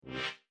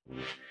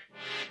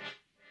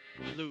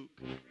Luke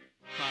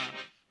 5,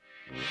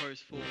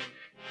 verse 4.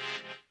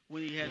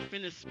 When he had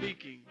finished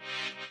speaking,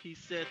 he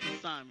said to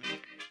Simon,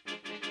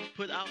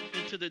 "Put out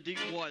into the deep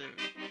water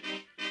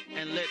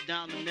and let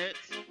down the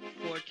nets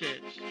for a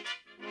catch."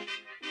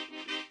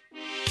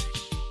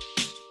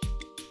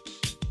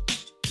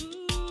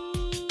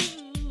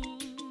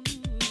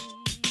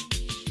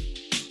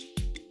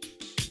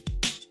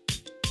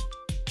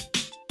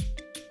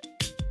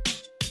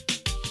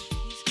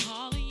 He's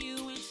calling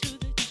you into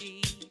the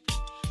deep.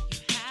 You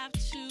have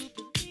to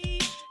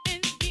believe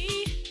in the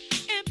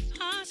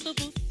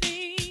impossible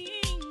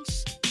things.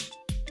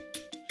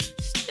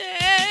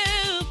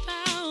 Step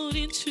out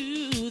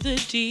into the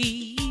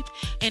deep.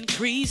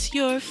 Increase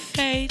your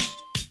faith.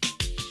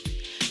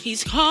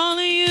 He's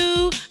calling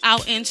you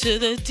out into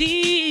the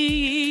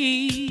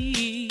deep.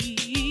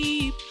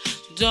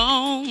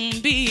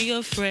 Don't be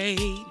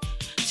afraid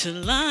to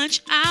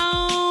launch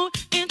out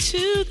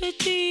into the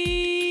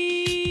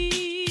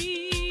deep.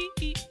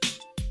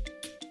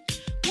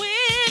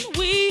 When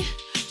we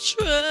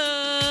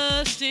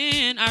trust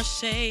in our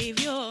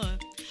Savior,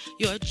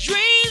 your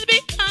dreams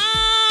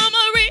become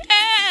a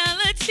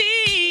reality.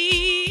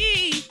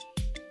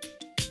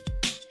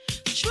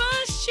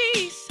 Trust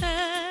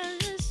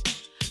Jesus,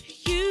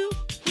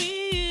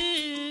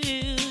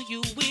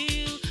 you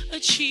will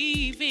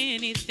achieve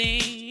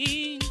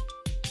anything.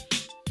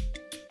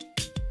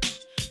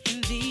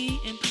 And the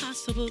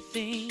impossible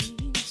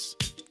things,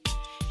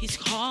 he's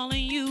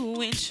calling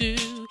you into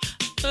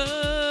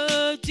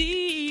a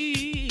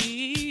deep.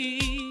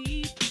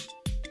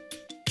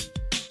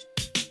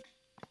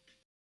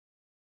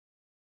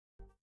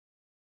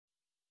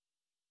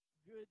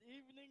 Good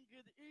evening,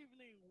 good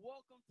evening.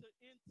 Welcome to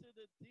Into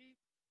the Deep.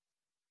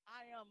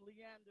 I am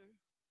Leander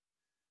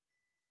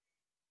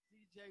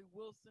DJ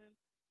Wilson,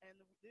 and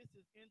this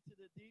is Into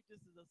the Deep.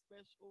 This is a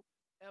special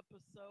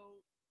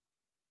episode.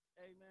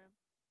 Amen.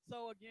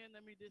 So again,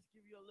 let me just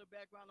give you a little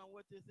background on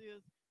what this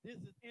is.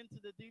 This is Into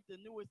the Deep, the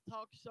newest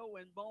talk show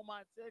in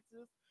Beaumont,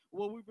 Texas,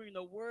 where we bring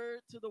the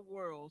word to the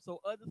world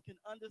so others can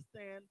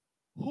understand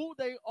who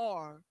they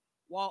are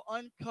while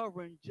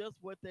uncovering just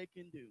what they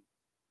can do.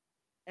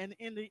 And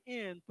in the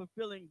end,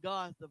 fulfilling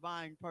God's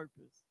divine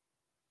purpose.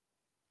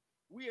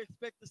 We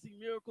expect to see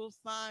miracles,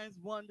 signs,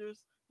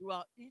 wonders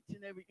throughout each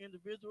and every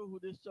individual who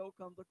this show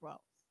comes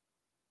across.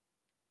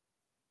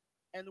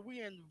 And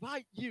we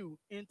invite you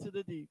into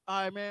the deep.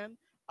 All right, man.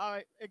 All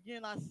right.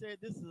 Again, I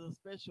said this is a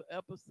special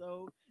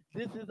episode.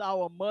 This is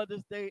our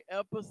Mother's Day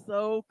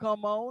episode.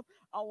 Come on.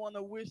 I want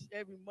to wish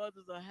every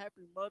mother's a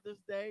happy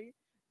Mother's Day.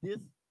 This,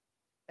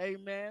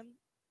 amen.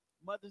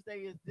 Mother's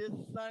Day is this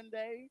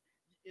Sunday.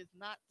 It's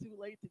not too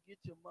late to get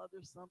your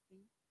mother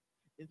something.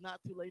 It's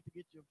not too late to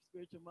get your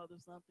spiritual mother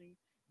something.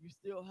 You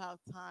still have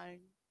time.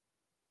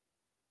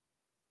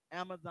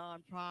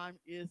 Amazon Prime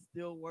is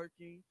still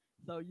working.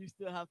 So you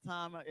still have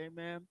time.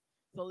 Amen.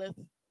 So let's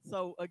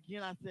so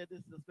again I said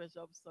this is a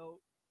special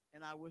episode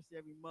and I wish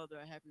every mother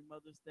a happy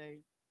Mother's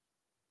Day.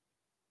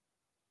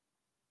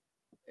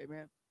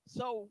 Amen.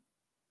 So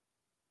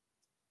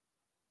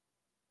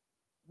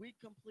we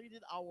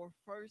completed our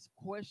first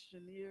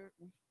questionnaire,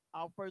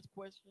 our first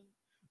question.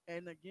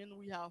 And again,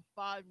 we have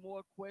five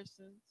more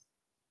questions.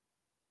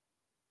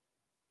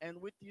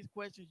 And with these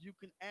questions, you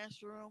can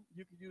answer them.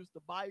 You can use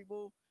the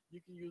Bible. You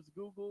can use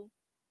Google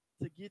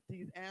to get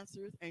these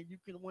answers, and you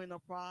can win a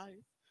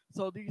prize.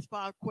 So these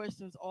five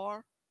questions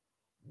are: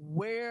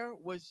 where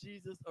was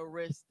Jesus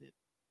arrested?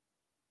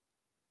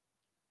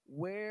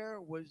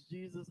 Where was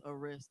Jesus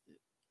arrested?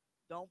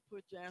 Don't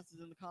put your answers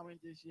in the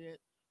comments just yet.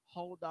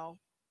 Hold off.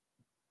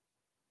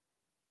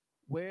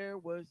 Where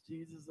was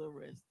Jesus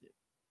arrested?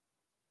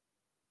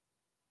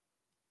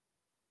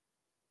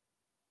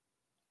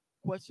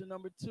 Question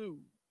number two.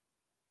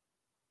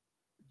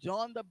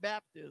 John the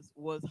Baptist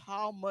was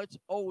how much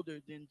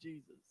older than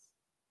Jesus?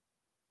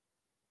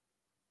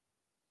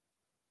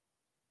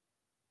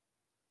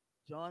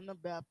 John the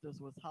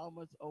Baptist was how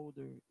much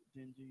older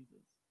than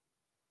Jesus?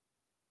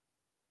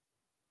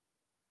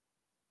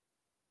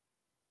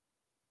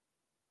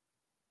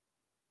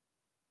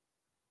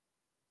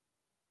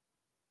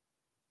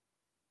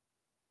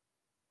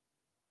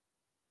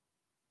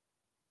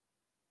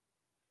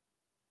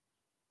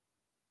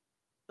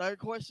 Third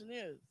question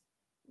is,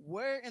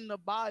 where in the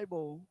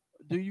Bible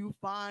do you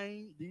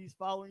find these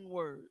following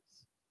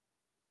words?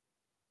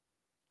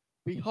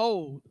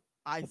 Behold,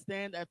 I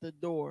stand at the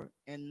door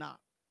and knock.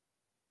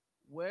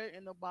 Where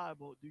in the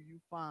Bible do you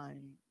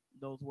find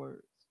those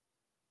words?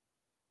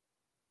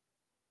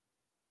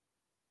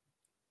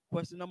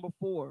 Question number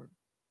four.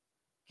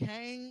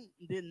 Cain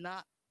did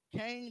not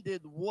Cain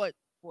did what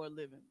for a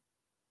living?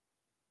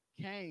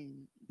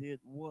 Cain did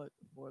what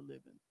for a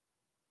living?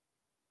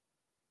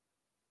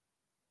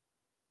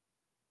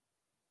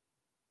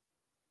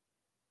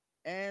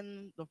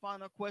 And the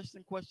final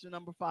question, question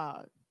number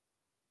five.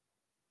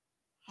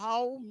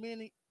 How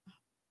many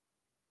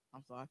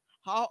I'm sorry.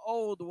 How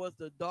old was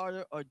the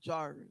daughter of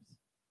Jairus?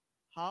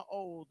 How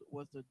old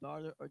was the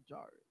daughter of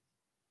Jairus?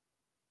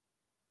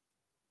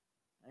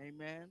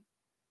 Amen.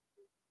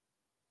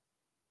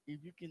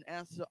 If you can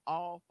answer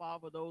all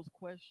five of those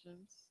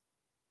questions,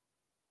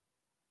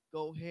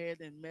 go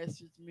ahead and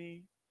message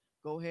me.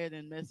 Go ahead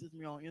and message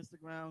me on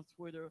Instagram,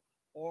 Twitter,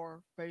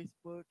 or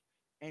Facebook,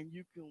 and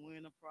you can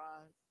win a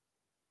prize.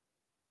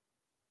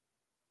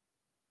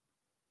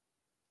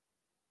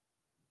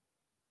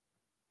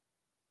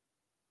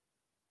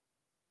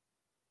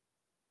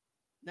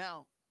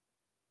 Now,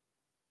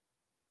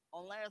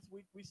 on last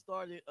week, we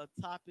started a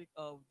topic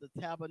of the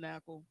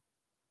tabernacle.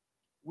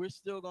 We're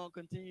still going to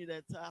continue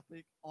that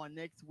topic on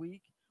next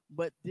week,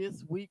 but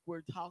this week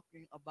we're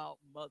talking about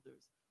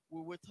mothers.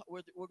 We're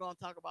going to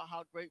talk about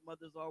how great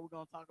mothers are. We're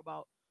going to talk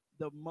about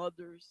the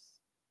mothers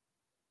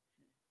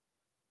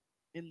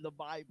in the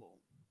Bible.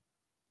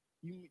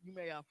 You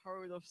may have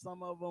heard of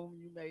some of them.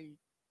 You may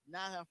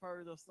not have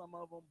heard of some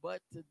of them, but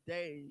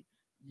today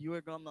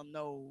you're going to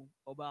know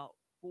about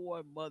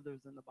four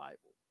mothers in the Bible.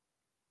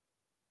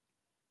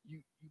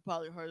 You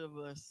probably heard of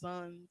their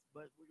sons,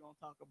 but we're going to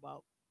talk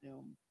about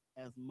them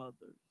as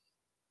mothers.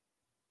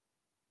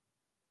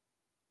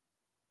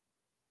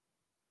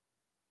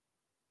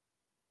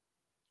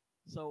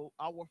 So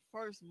our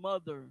first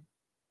mother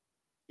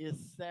is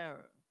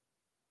Sarah.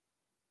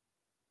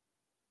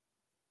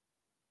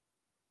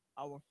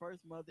 Our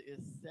first mother is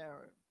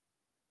Sarah.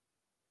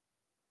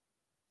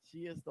 She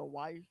is the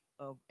wife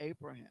of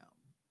Abraham.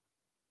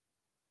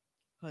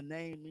 Her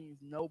name means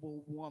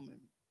noble woman.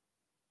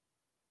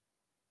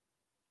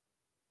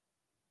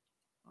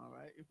 All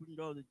right. If we can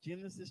go to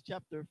Genesis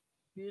chapter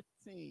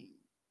 15.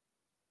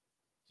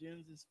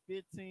 Genesis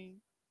 15,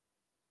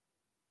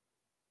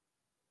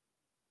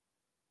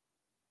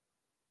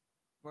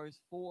 verse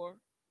 4.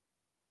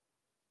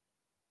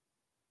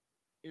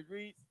 It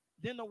reads,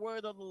 Then the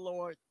word of the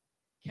Lord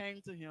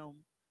came to him,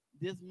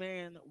 This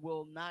man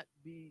will not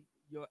be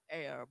your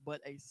heir,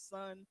 but a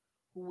son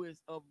who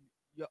is of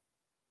your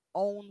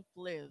own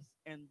flesh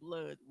and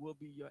blood will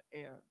be your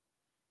heir.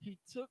 He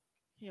took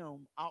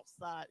him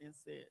outside and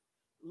said,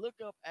 Look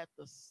up at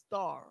the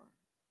star,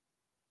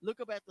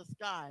 look up at the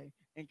sky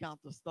and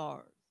count the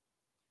stars.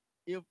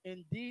 If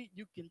indeed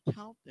you can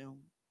count them,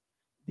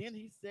 then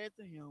he said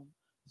to him,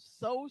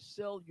 So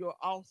shall your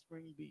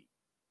offspring be.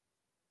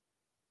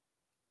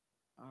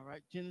 All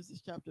right,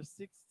 Genesis chapter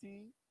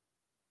 16,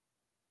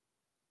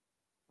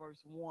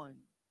 verse 1.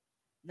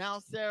 Now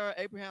Sarah,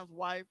 Abraham's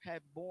wife,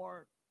 had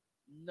borne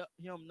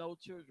him no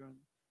children,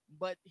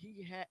 but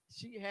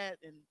she had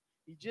an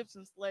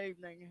Egyptian slave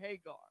named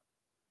Hagar.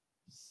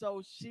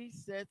 So she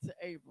said to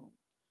Abram,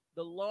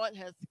 The Lord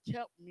has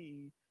kept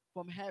me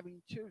from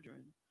having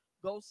children.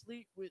 Go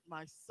sleep with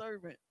my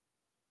servant.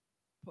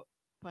 P-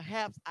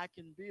 Perhaps I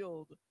can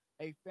build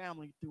a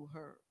family through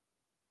her.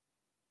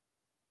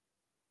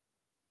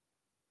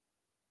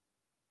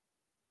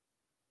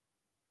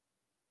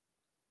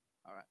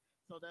 All right.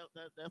 So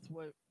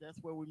that's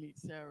where we meet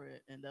Sarah,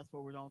 and that's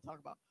what we're going to talk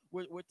about.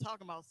 We're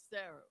talking about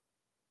Sarah,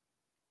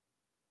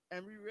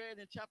 and we read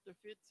in chapter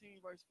 15,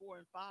 verse 4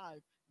 and 5,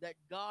 that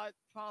God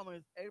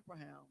promised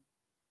Abraham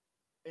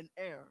an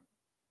heir,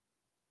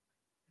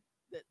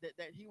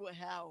 that he would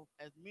have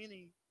as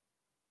many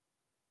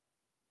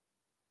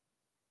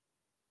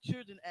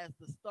children as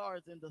the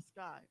stars in the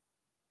sky.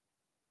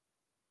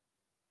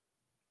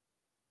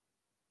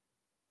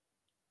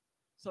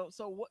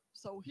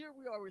 So here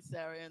we are with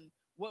Sarah, and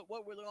what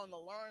we're going to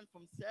learn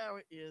from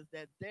Sarah is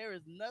that there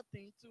is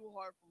nothing too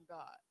hard from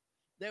God.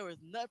 There is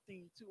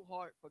nothing too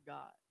hard for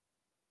God.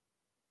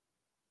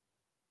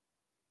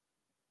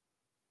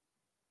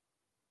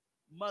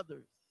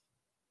 Mothers,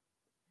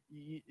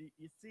 you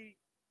see,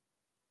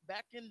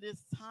 back in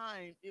this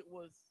time, it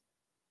was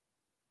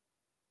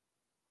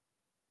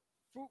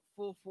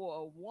fruitful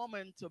for a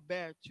woman to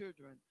bear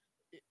children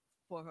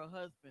for her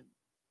husband.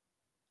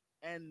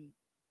 And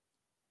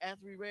as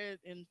we read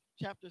in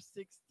chapter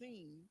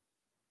 16,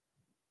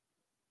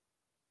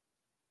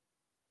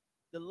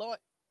 the Lord,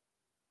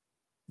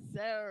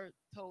 Sarah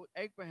told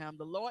Abraham,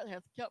 The Lord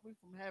has kept me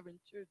from having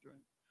children.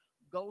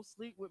 Go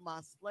sleep with my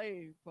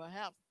slave.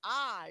 Perhaps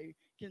I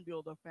can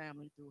build a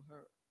family through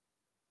her.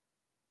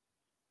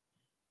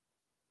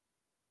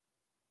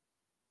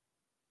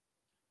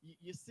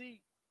 You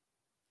see,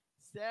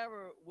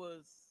 Sarah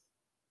was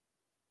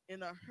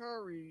in a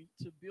hurry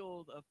to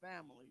build a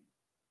family.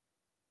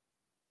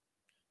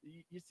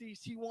 You see,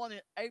 she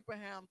wanted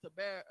Abraham to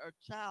bear a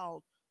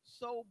child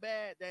so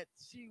bad that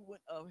she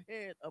went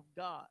ahead of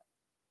God.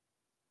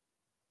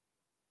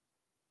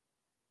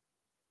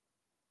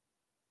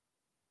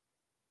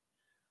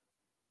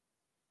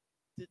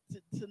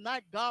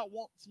 Tonight, God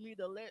wants me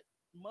to let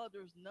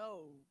mothers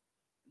know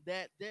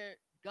that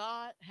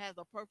God has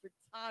a perfect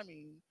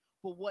timing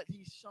for what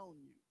He's shown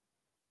you.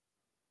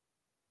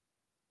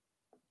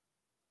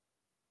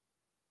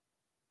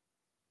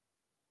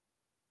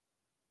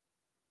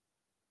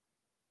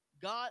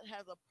 God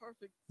has a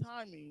perfect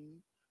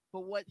timing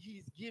for what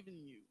He's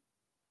given you.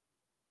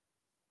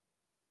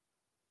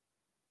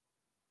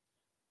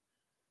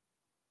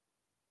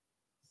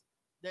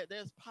 That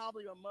there's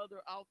probably a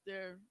mother out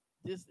there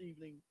this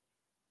evening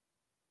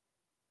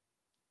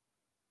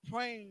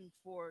praying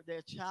for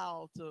their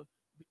child to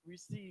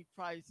receive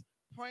Christ,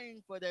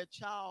 praying for their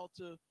child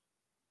to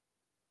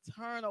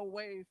turn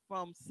away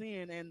from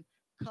sin and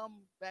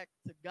come back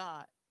to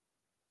God.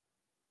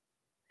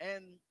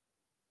 And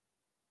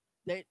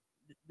they,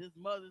 this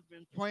mother's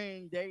been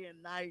praying day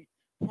and night,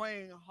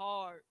 praying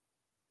hard,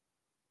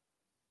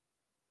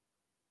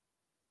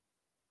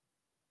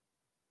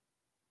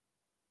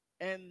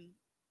 and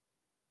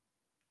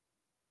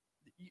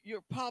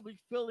you're probably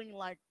feeling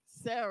like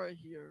Sarah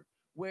here,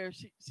 where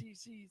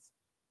she's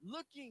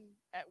looking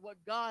at what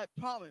God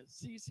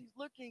promised. She's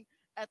looking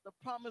at the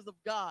promise of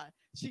God.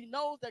 She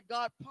knows that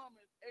God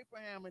promised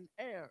Abraham an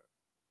heir,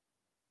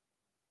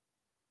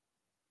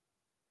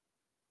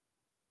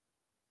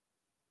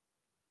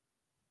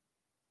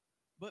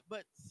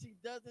 but she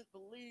doesn't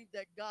believe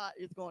that God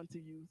is going to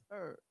use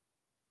her.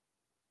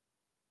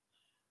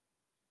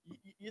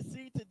 You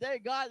see, today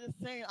God is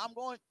saying, I'm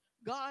going.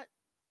 God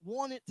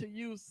wanted to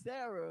use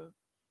Sarah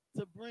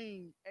to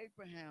bring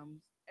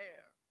Abraham's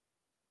heir.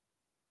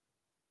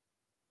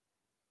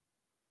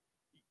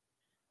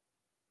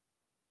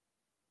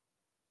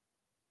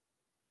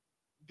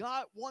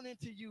 God wanted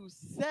to use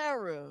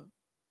Sarah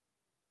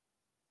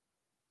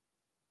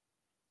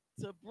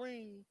to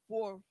bring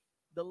forth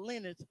the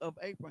lineage of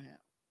Abraham.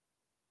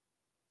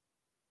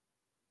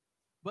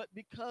 But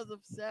because of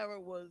Sarah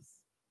was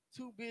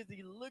too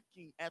busy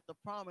looking at the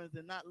promise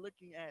and not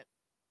looking at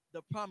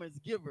the promise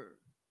giver,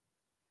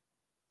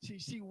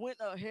 she went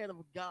ahead of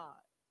God.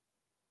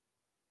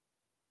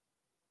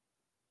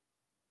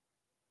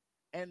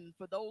 And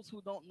for those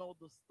who don't know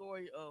the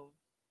story of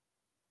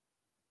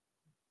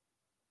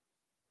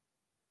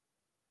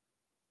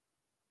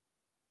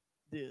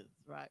this,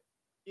 right?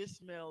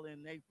 Ishmael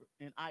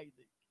and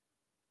Isaac.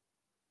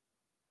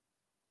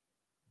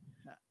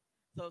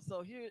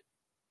 So here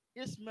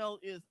Ishmael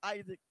is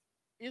Isaac.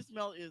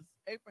 Ishmael is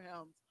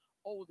Abraham's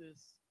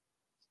oldest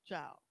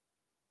child.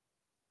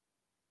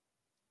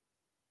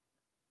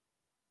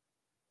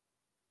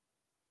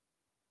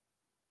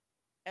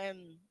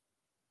 And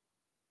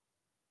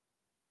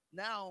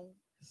now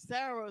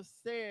Sarah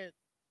said,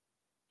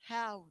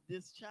 have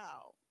this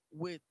child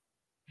with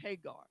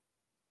Hagar.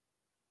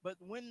 But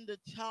when the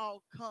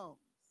child comes,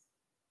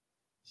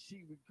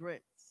 she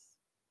regrets.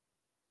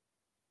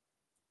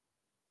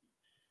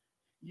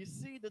 You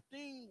see, the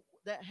thing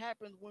that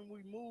happens when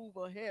we move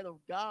ahead of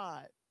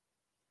God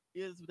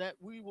is that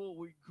we will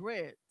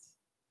regret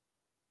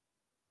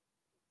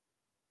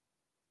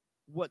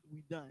what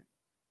we done.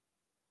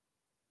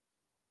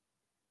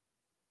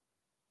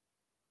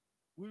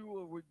 We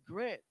will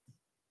regret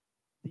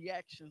the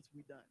actions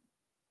we done.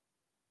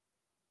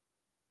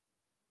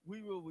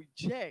 We will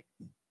reject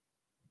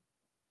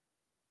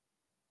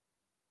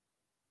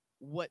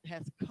what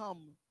has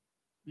come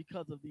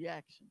because of the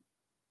action.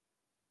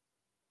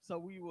 So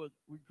we will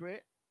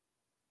regret,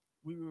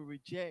 we will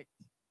reject.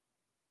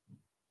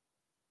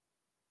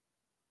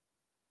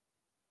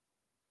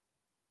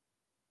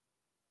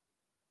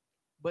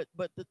 But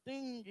the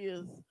thing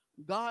is,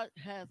 God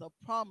has a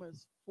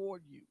promise for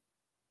you.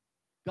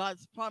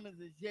 God's promise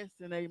is yes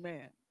and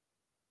amen.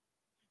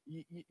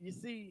 You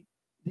see,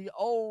 the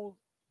old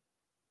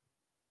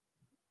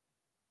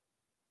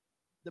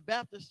the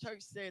Baptist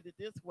church said it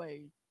this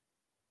way: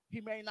 He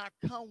may not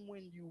come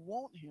when you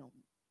want him,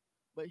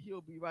 but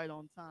he'll be right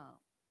on time.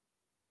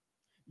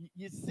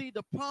 You see,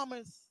 the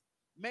promise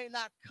may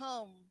not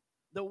come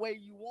the way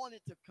you want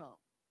it to come.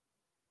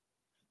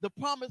 The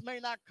promise may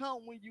not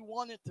come when you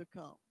want it to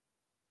come.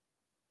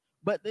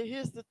 But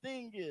here's the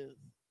thing is,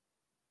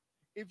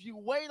 if you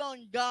wait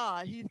on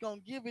God, he's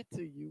going to give it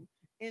to you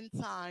in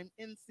time,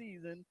 in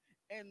season,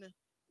 and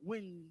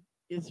when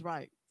it's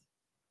right.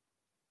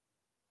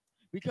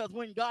 Because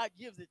when God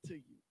gives it to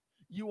you,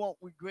 you won't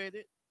regret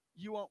it,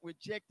 you won't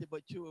reject it,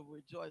 but you will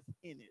rejoice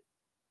in it.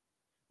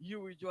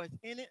 You rejoice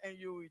in it and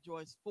you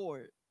rejoice for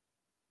it.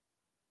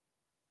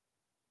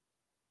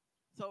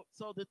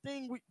 So the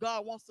thing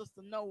God wants us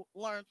to know,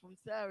 learn from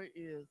Sarah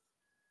is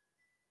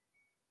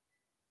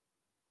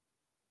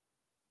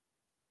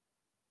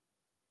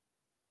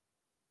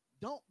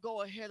don't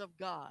go ahead of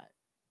God.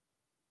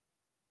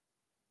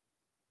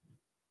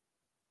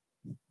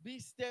 Be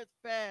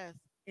steadfast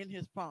in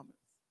his promise.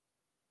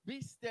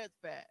 Be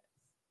steadfast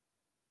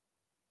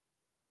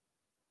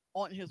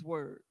on his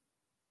word.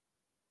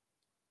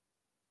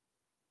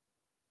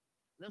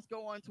 Let's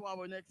go on to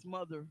our next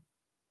mother,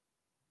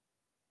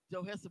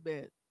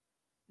 Jochbed.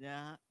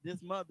 Yeah,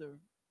 this mother.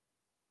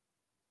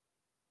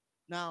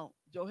 Now,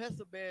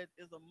 Jochbed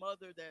is a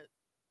mother that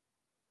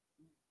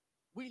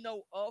we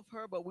know of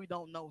her, but we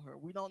don't know her.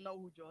 We don't know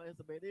who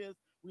Jochbed is.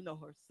 We know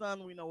her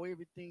son. We know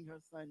everything her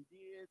son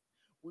did.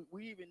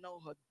 We even know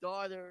her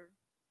daughter,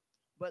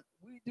 but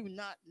we do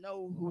not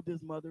know who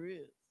this mother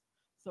is.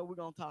 So we're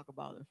going to talk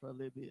about her for a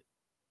little bit.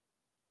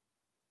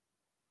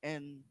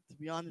 And to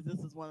be honest, this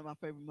is one of my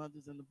favorite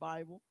mothers in the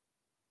Bible.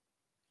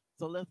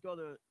 So let's go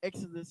to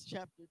Exodus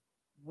chapter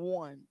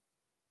 1,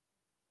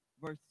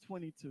 verse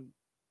 22.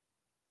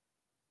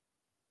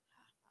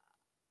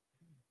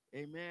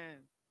 Amen.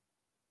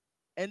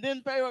 And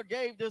then Pharaoh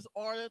gave this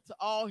order to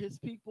all his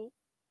people.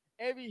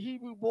 Every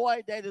Hebrew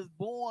boy that is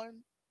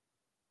born,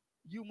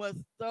 you must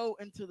throw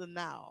into the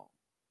Nile,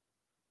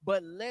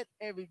 but let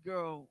every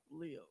girl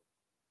live.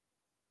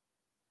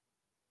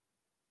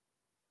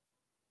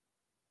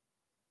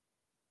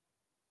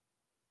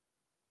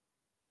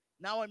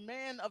 Now, a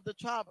man of the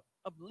tribe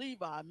of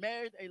Levi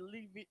married a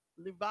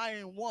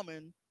Levian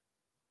woman,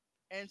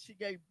 and she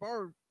gave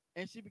birth,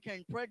 and she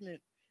became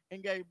pregnant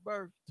and gave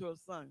birth to a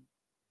son.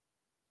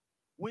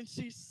 When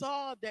she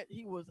saw that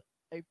he was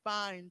a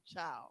fine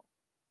child,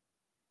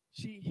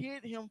 she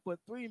hid him for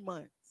 3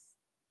 months.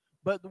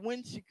 But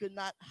when she could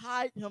not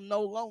hide him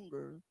no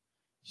longer,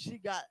 she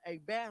got a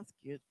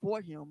basket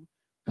for him,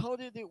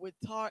 coated it with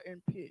tar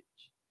and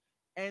pitch,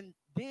 and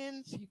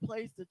then she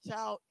placed the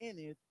child in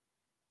it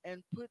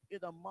and put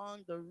it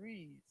among the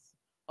reeds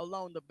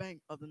along the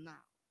bank of the Nile.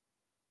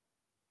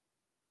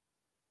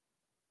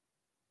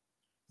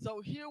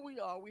 So here we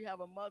are. We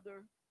have a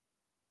mother.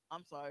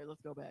 I'm sorry,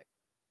 let's go back.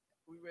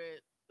 We read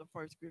the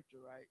first scripture,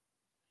 right?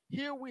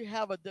 Here we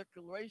have a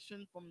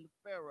declaration from the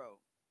Pharaoh.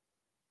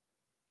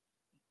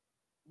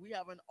 We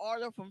have an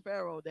order from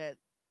Pharaoh that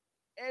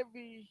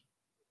every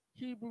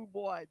Hebrew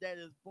boy that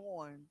is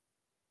born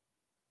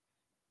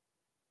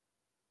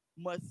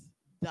must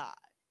die,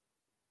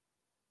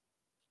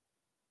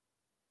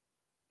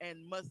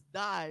 and must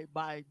die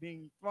by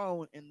being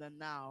thrown in the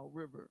Nile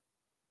River.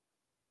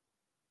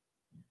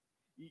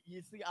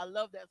 You see, I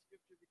love that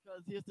scripture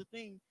because here's the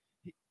thing.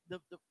 The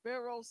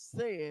Pharaoh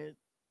said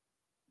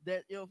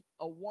that if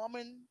a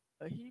woman,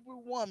 a Hebrew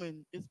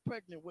woman, is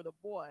pregnant with a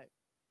boy,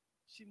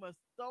 she must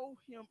throw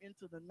him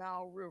into the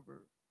Nile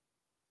River.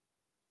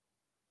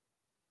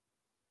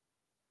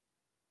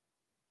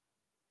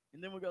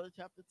 And then we go to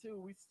chapter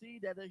 2. We see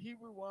that a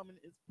Hebrew woman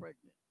is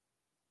pregnant.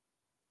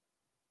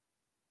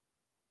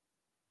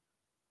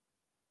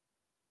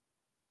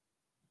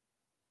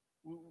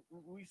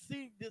 We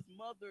see this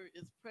mother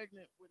is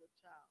pregnant with a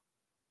child.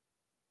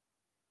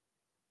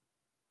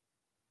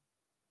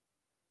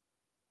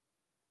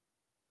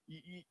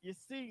 You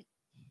see,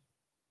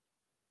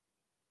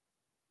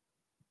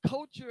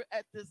 culture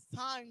at this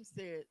time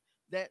said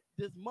that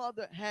this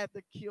mother had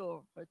to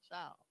kill her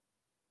child.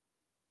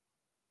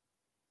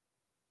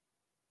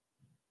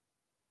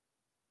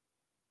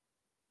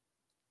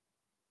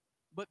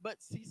 But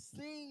she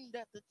seen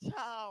that the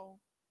child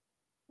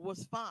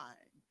was fine.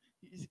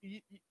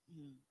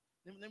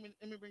 Let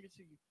me bring it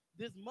to you.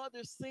 This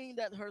mother seen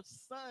that her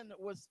son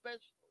was special.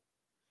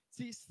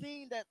 She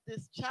seen that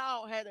this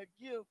child had a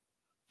gift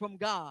from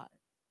God.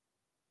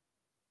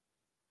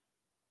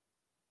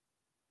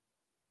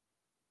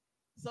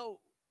 So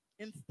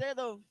instead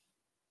of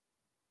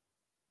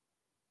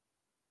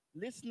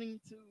listening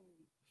to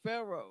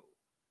Pharaoh,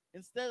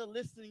 instead of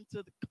listening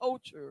to the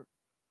culture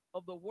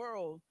of the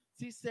world,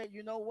 she said,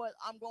 you know what?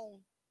 I'm going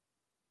to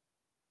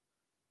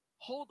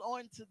hold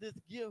on to this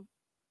gift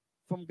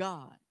from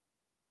God.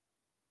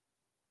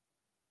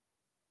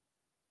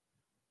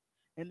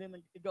 And then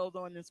it goes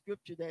on in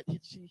scripture that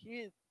she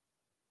hid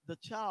the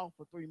child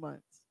for 3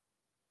 months.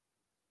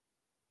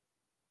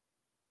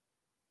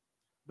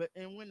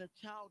 And when the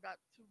child got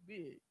too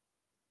big,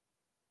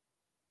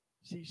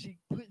 she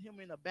put him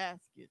in a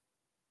basket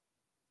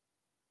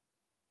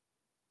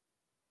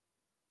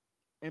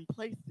and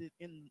placed it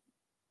in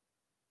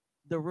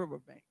the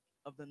riverbank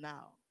of the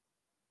Nile.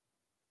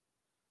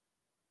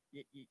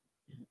 You, you,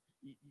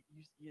 you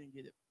didn't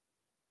get it.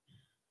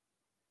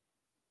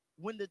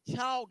 When the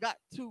child got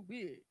too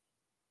big,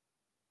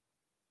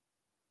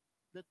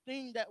 the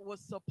thing that was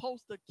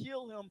supposed to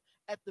kill him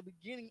at the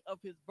beginning of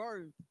his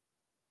birth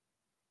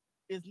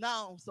is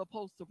now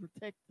supposed to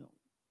protect him.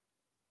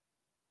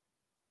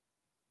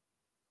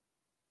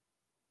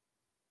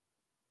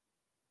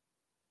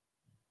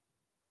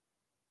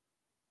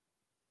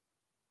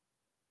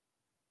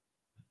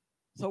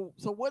 So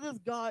what is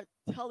God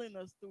telling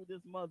us through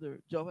this mother,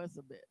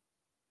 Jochbed?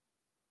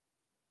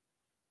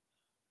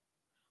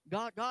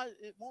 God,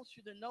 it wants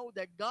you to know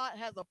that God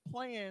has a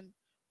plan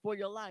for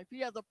your life. He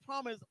has a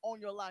promise on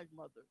your life,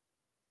 mother.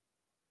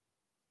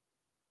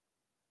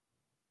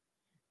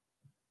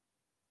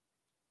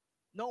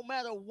 No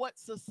matter what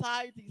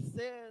society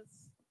says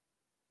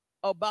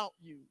about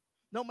you,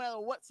 no matter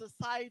what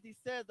society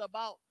says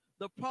about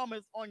the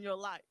promise on your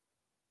life,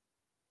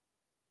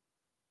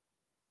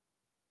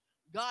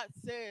 God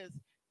says,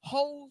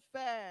 hold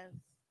fast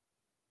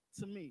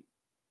to me.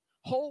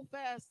 Hold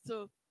fast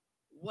to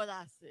what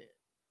I said.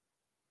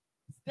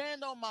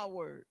 Stand on my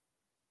word.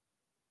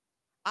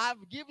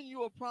 I've given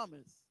you a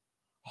promise.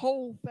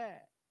 Hold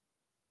fast.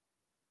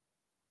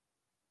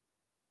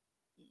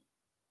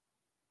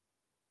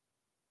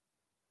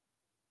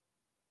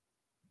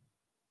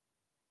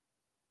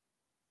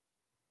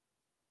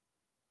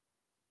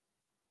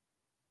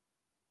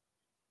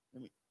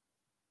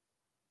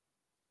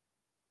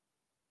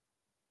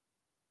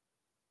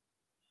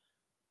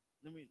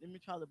 Let me let me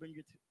try to bring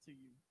it to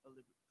you a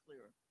little bit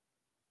clearer.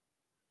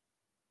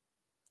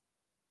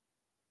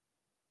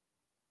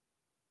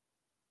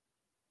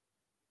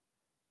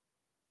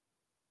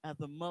 As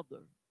a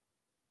mother,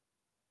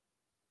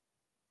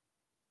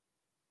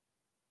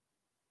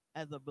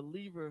 as a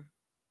believer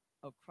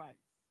of Christ,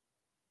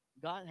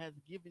 God has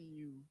given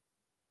you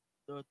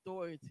the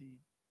authority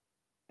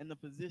and the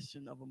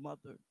position of a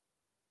mother.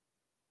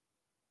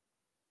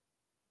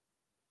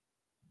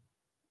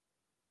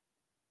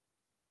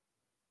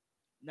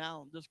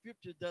 Now, the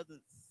scripture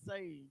doesn't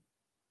say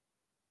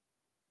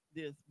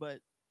this, but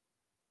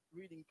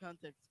reading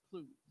context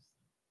clues.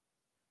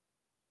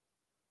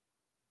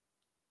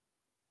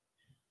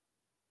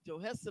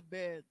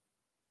 Jochbed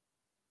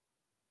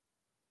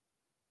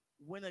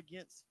went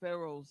against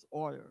Pharaoh's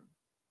order,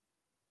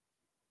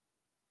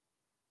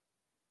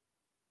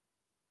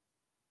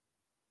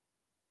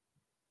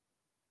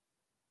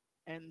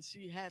 and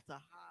she had to hide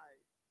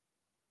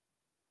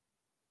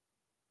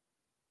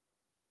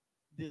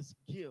this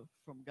gift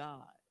from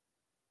God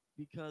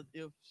because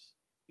if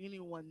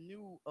anyone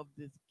knew of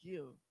this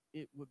gift,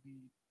 it would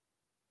be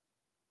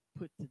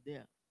put to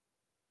death.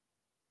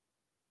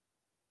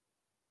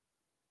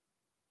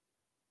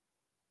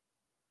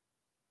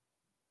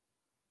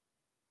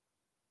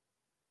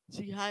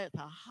 She had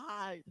to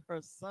hide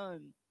her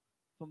son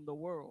from the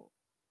world.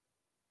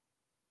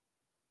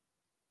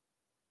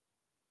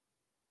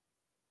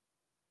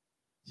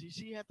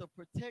 She had to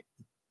protect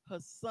her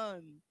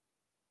son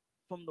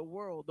from the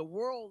world. The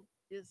world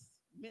is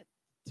meant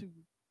to,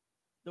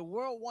 the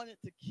world wanted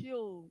to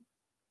kill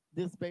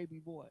this baby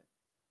boy.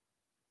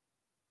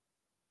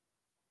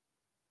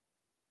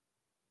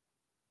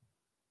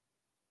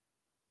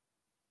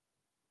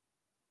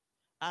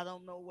 I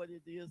don't know what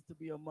it is to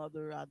be a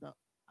mother. I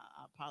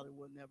probably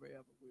will never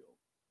ever will.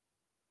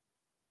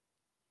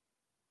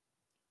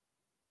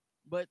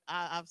 But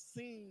I've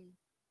seen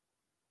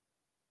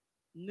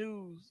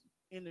news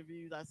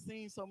interviews. I've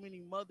seen so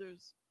many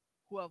mothers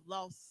who have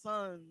lost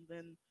sons,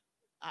 and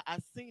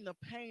I've seen the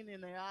pain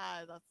in their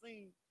eyes. I've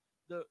seen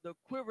the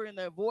quiver in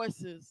their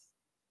voices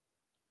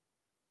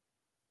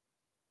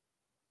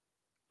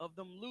of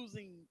them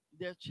losing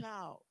their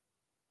child.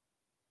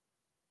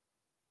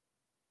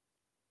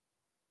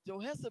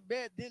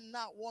 Jochbed did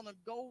not want to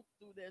go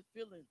through that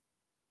feeling,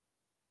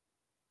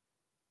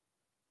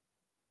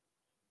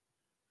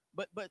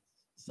 but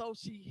so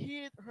she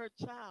hid her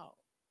child.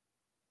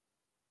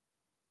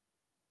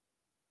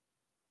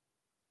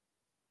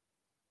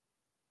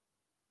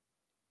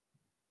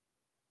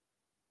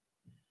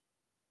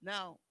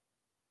 Now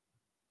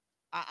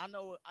I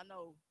know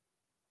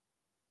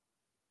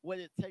what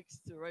it takes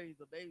to raise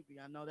a baby.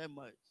 I know that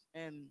much,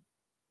 and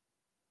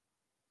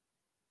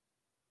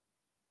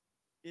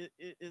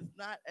it's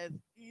not as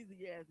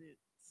easy as it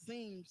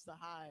seems to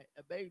hide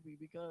a baby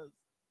because,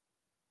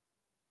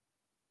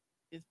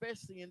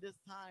 especially in this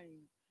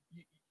time,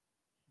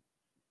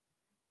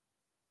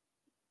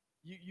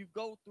 you you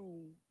go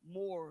through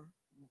more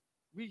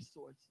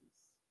resources.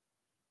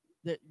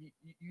 That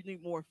you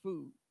need more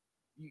food.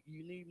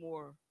 You need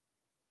more.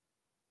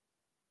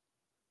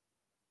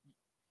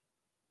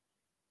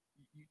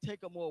 You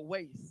take a more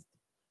waste.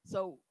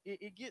 So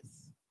it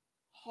gets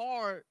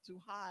hard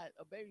to hide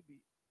a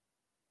baby.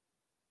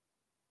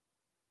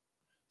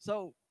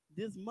 So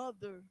this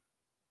mother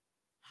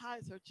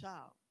hides her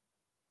child,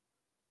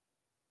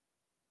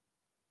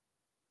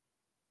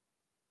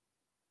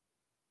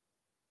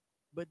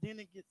 but then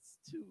it gets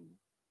too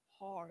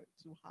hard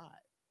to hide.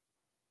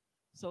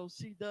 So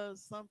she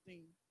does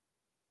something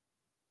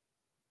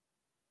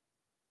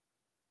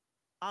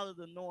out of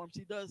the norm.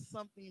 She does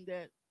something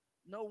that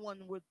no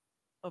one would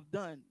have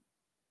done.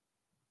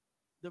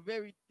 The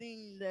very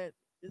thing that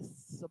is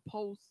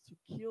supposed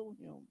to kill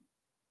him,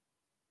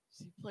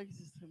 she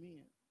places him in.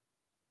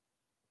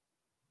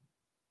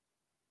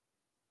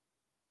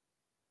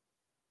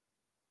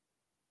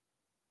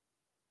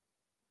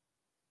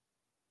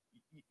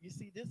 You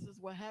see, this is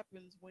what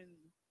happens when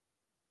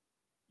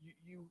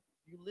you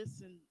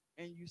listen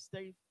and you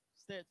stay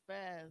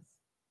steadfast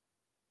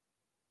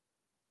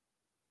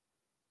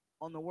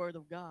on the word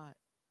of God.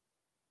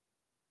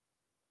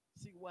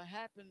 See, what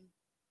happened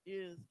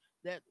is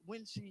that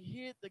when she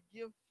hid the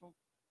gift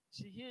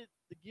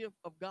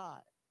of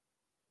God.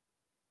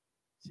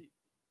 She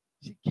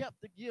she kept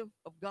the gift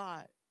of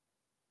God,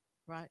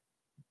 right?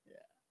 Yeah.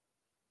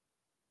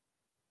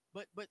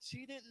 But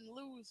she didn't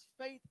lose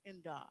faith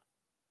in God.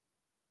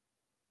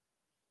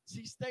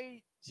 She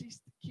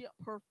kept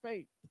her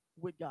faith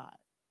with God.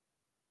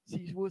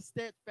 She was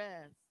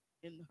steadfast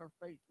in her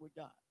faith with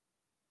God.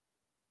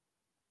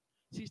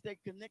 She stayed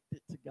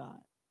connected to God.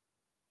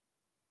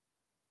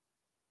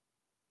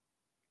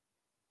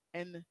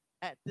 And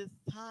at this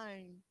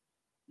time,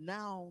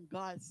 now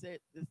God said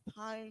it's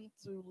time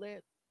to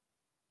let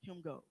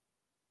him go.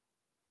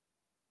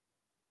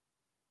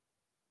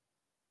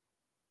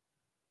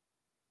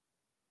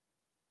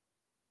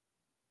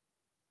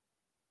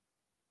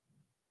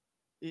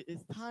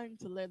 It's time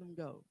to let him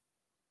go.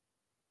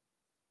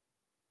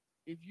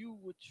 If you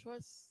would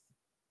trust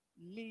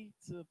me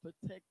to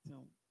protect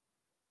him,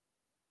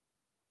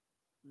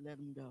 let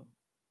him go.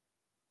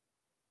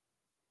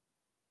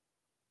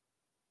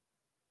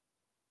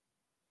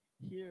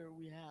 Here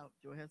we have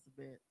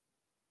Jochebed.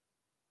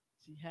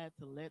 She had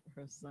to let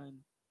her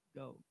son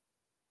go.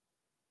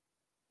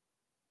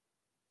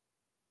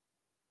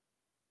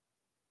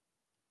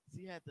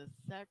 she had to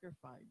sacrifice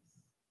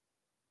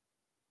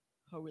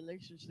her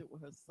relationship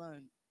with her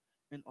son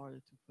in order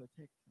to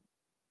protect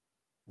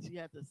him. She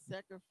had to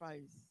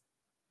sacrifice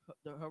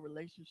her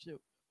relationship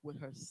with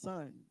her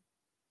son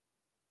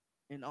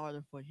in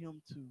order for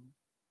him to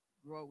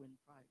grow in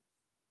Christ.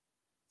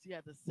 She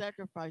had to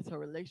sacrifice her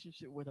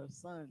relationship with her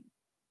son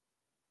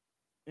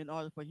in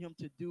order for him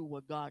to do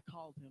what God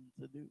called him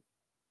to do.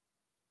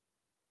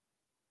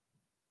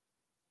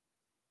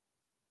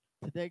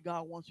 Today,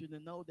 God wants you to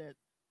know that,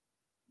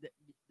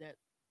 that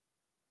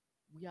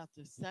we have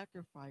to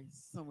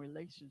sacrifice some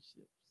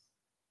relationships.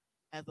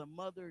 As a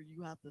mother,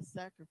 you have to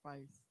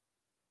sacrifice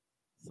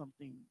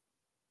something.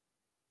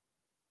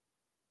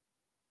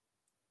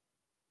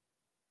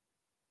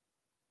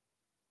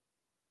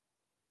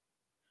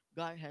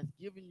 God has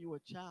given you a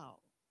child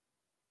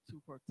to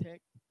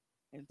protect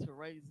and to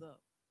raise up.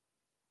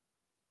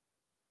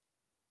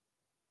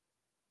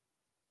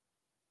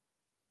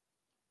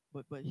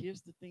 But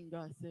here's the thing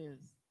God says.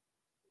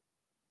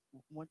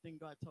 One thing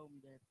God told me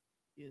that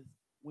is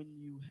when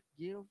you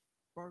give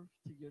birth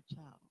to your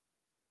child,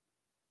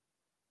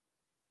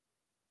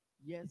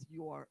 yes,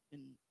 you are in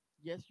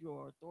yes, you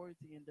are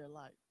authority in their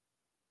life,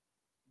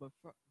 but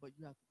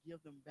you have to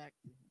give them back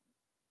to him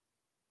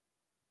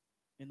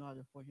in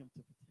order for him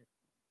to protect them.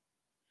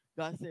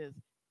 God says,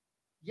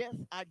 yes,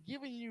 I've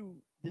given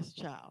you this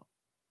child.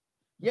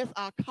 Yes,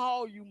 I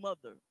call you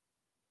mother.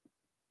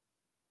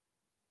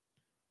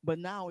 But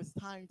now it's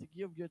time to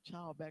give your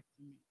child back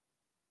to me.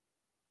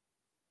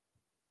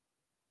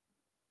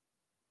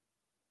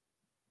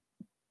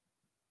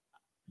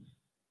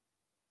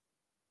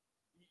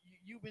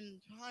 You've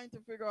been trying to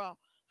figure out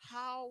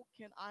how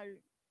can I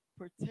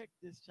protect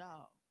this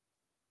child.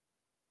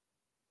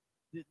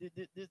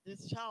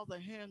 This child's a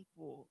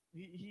handful.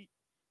 She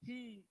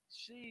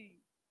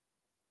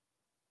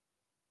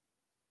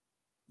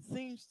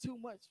seems too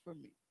much for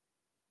me.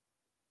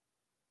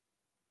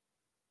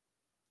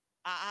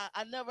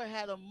 I never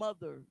had a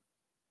mother.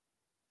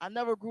 I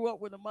never grew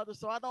up with a mother,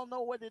 so I don't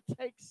know what it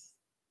takes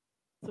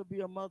to be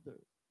a mother.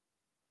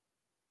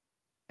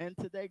 And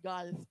today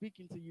God is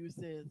speaking to you,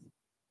 says,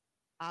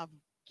 I've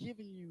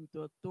given you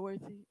the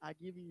authority, I've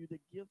given you the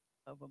gift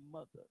of a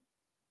mother.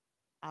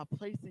 I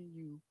place in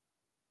you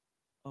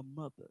a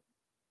mother.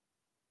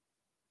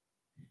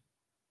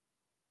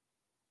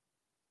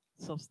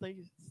 So stay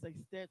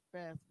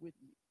steadfast with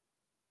me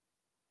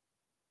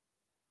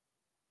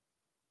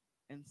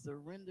and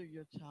surrender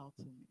your child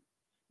to me.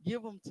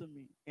 Give them to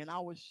me, and I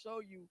will show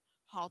you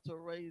how to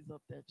raise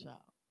up that child.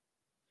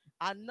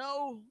 I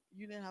know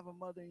you didn't have a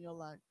mother in your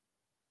life.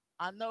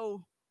 I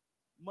know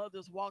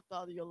mothers walked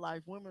out of your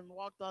life, women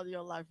walked out of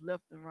your life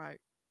left and right.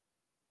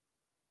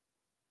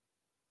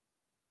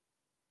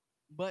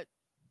 But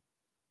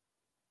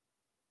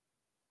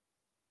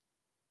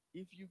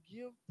if you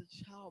give the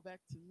child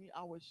back to me,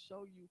 I will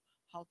show you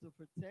how to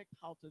protect,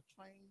 how to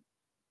train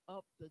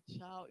up the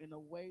child in a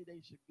way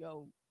they should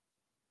go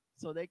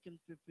so they can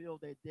fulfill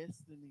their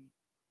destiny,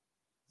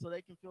 so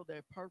they can feel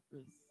their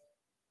purpose.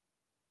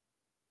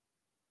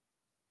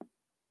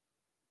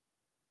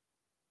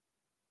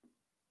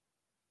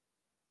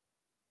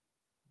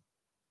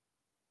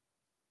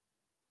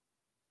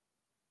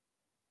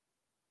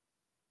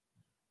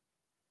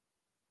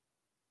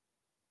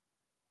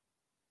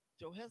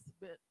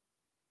 Jochbed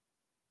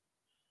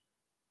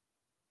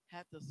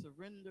had to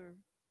surrender,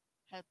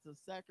 had to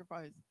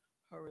sacrifice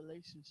her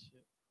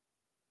relationship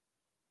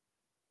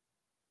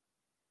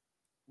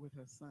with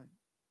her son.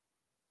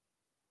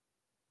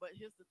 But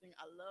here's the thing,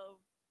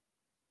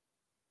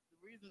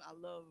 the reason I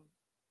love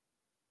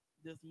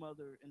this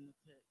mother in the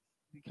text,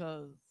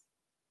 because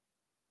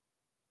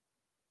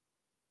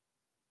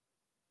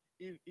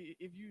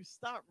if you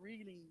start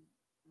reading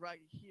right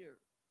here,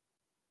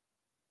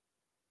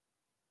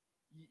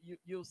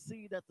 you'll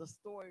see that the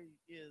story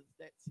is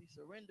that she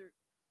surrendered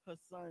her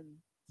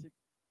son to,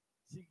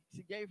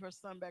 she gave her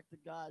son back to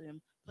God and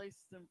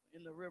placed him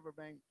in the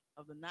riverbank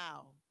of the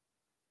Nile,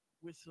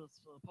 which was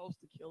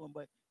supposed to kill him,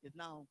 but is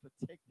now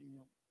protecting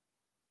him.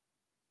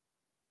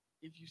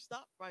 If you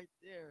stop right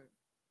there,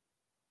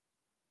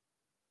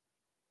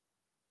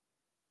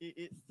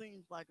 it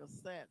seems like a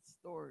sad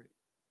story.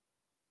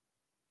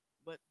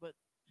 But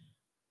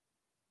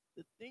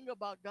the thing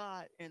about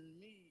God and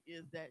me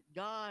is that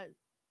God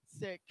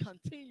said,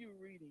 continue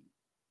reading.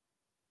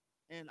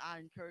 And I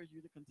encourage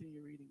you to continue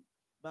reading.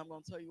 But I'm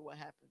going to tell you what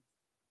happens.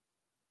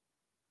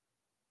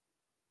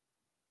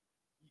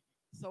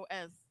 So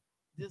as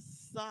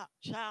this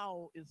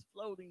child is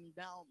floating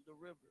down the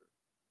river,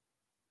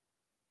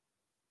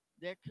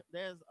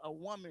 there's a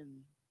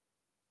woman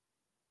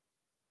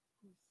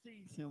who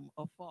sees him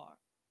afar.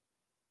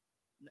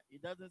 He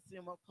doesn't see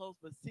him up close,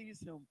 but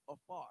sees him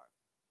afar.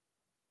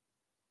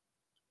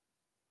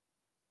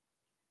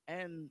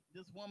 And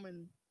this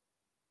woman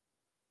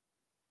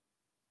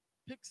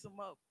picks him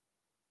up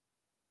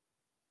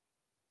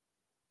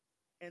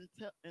and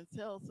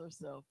tells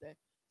herself that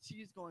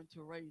she's going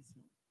to raise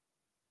him.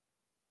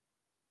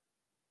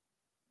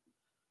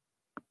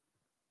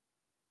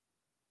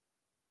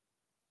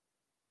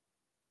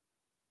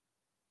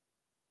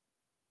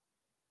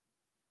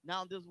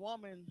 Now, this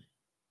woman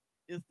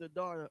is the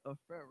daughter of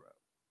Pharaoh,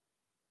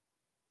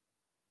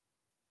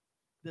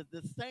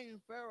 the same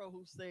Pharaoh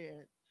who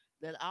said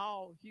that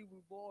all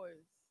Hebrew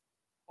boys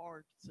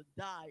are to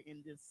die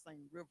in this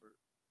same river.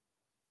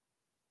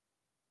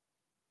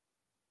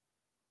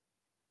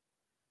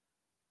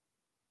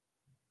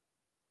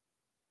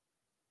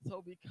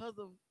 So, because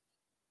of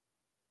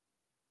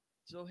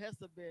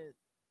Jochbed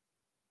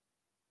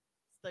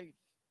stayed,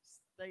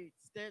 stayed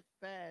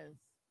steadfast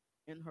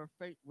in her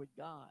faith with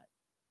God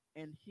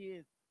and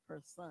hid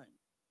her son.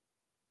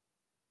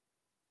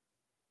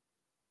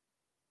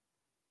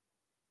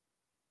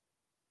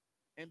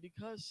 And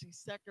because she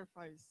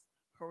sacrificed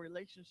her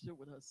relationship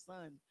with her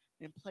son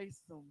and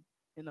placed him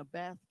in a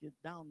basket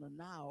down the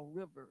Nile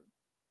River,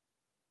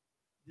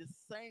 this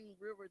same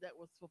river that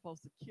was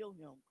supposed to kill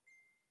him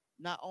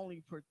not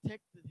only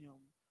protected him,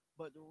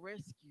 but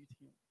rescued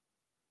him.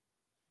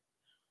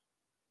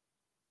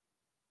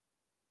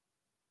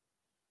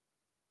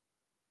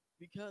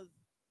 Because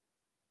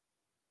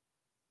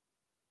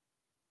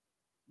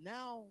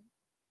now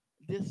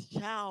this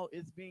child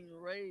is being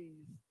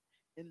raised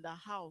in the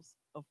house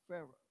of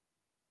Pharaoh,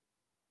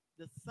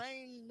 the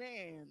same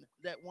man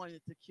that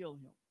wanted to kill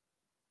him.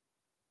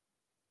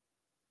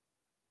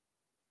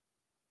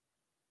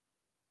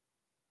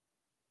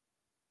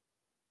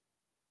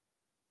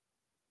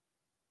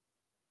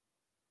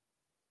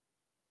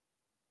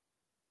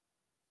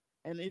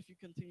 And if you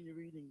continue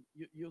reading,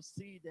 you'll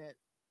see that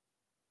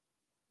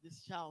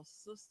this child's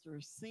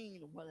sister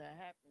seen what had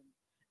happened,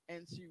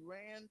 and she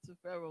ran to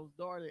Pharaoh's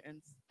daughter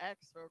and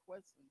asked her a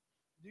question: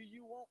 "Do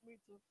you want me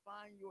to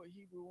find you a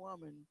Hebrew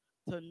woman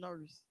to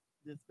nurse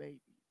this baby?"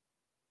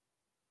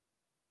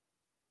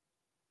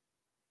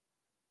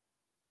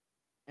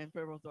 And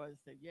Pharaoh's daughter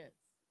said yes.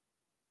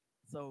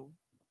 So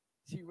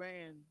she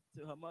ran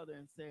to her mother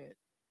and said,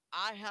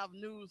 "I have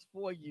news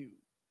for you.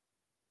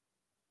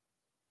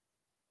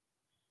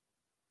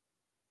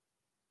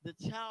 The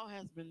child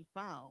has been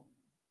found,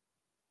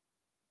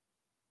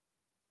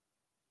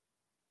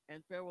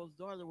 and Pharaoh's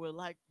daughter would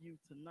like you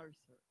to nurse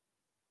her."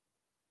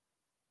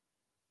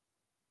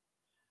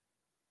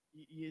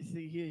 You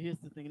see, here's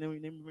the thing. Let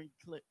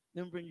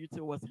me bring you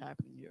to what's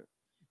happening here.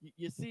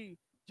 You see,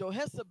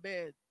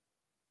 Jochbed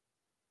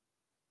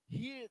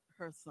hid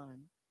her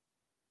son,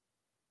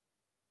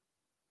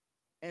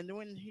 and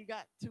when he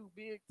got too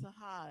big to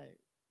hide,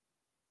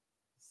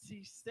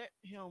 she set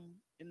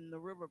him in the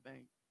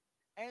riverbank,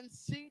 and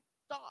she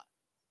thought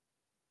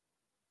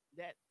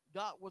that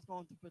God was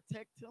going to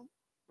protect him,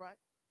 right?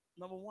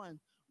 Number one,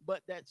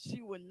 but that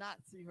she would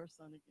not see her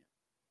son again.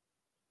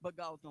 But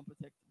God was going to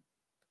protect him.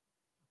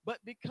 But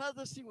because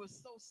of she was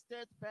so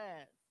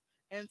steadfast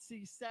and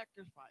she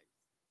sacrificed,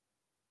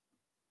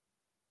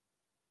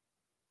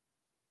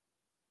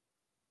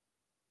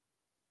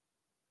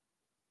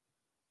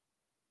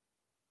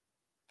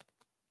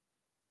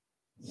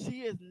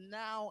 she is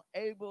now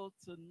able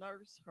to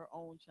nurse her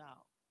own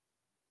child.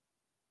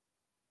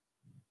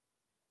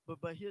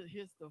 But here's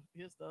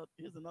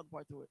another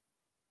part to it.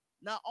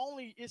 Not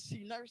only is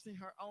she nursing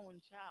her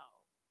own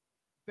child,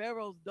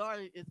 Pharaoh's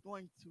daughter is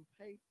going to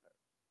pay her.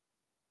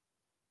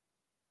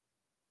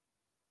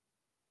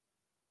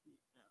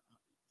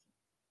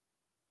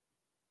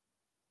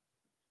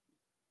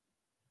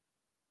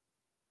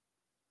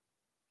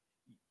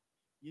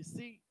 You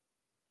see,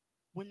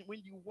 when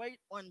you wait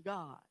on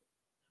God,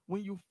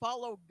 when you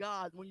follow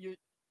God, when you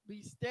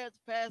be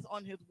steadfast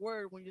on his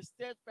word, when you're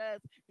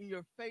steadfast in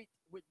your faith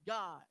with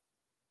God,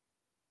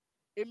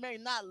 it may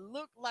not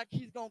look like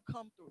he's going to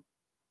come through.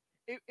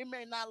 It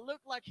may not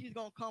look like he's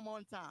going to come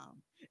on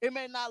time. It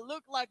may not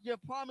look like your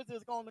promise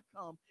is going to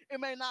come. It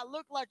may not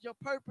look like your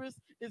purpose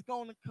is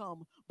going to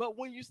come. But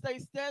when you stay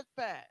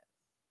steadfast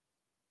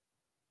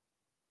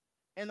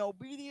and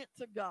obedient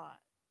to God,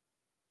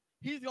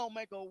 he's going to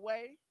make a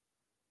way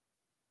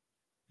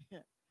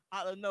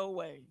out of no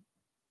way.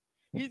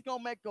 He's going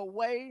to make a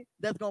way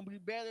that's going to be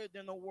better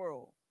than the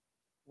world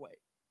way.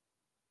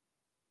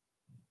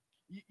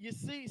 You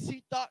see,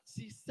 she thought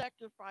she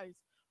sacrificed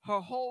her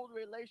whole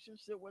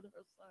relationship with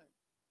her son.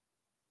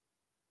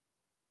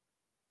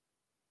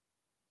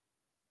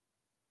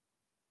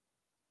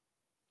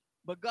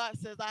 But God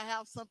says, I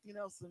have something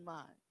else in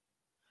mind.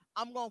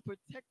 I'm going to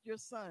protect your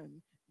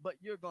son, but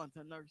you're going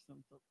to nurse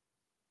him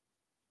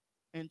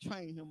and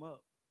train him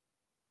up.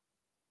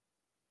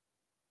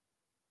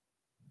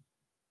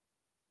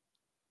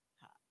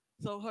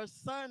 So her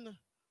son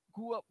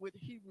grew up with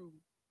Hebrew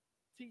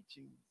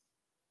teachings,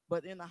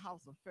 but in the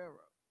house of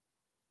Pharaoh.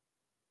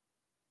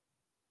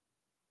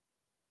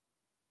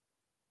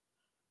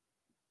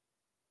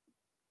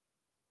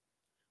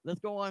 Let's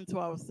go on to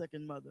our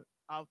second mother,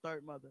 our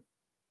third mother.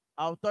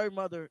 Our third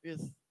mother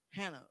is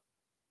Hannah.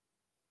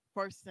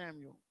 First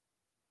Samuel.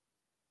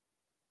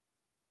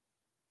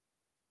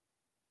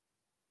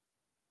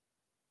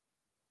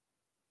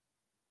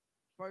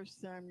 First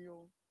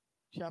Samuel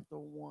chapter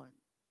 1.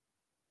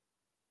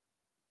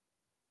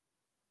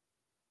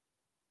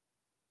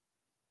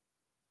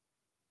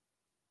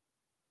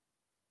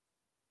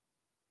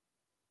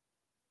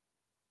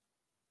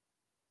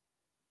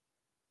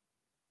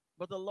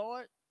 But the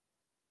Lord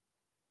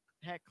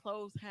had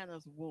closed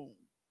Hannah's womb.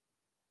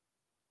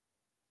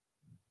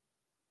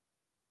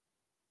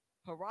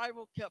 Her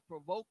rival kept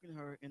provoking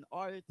her in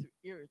order to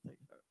irritate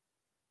her.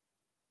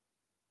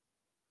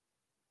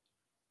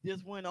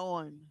 This went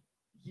on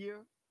year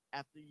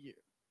after year.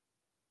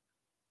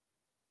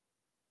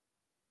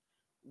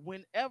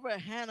 Whenever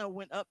Hannah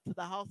went up to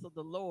the house of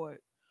the Lord,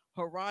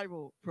 her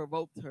rival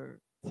provoked her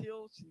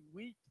till she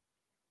wept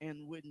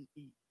and wouldn't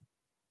eat.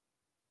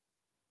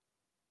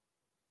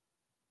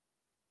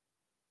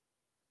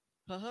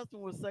 Her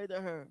husband would say to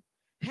her,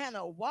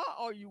 Hannah, why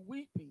are you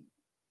weeping?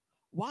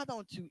 Why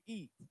don't you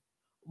eat?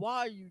 Why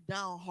are you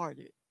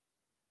downhearted?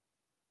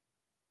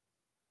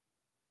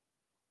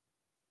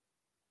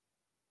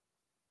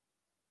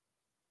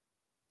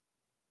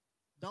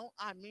 Don't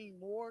I mean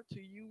more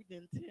to you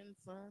than 10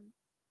 sons?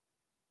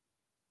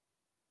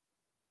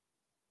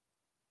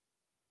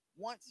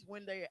 Once,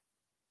 when they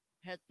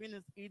had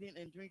finished eating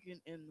and drinking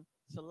in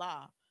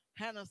Shiloh,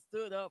 Hannah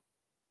stood up.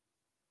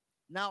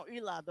 Now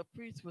Eli, the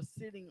priest, was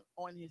sitting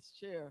on his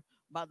chair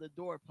by the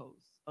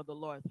doorpost of the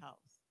Lord's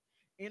house.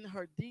 In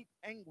her deep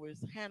anguish,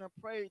 Hannah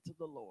prayed to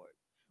the Lord,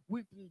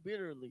 weeping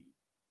bitterly.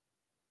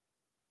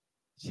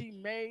 She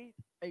made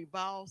a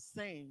vow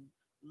saying,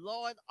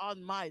 Lord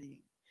Almighty,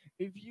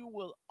 if you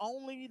will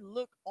only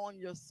look on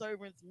your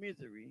servant's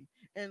misery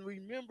and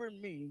remember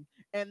me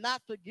and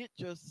not forget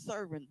your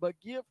servant, but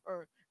give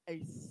her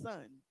a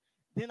son,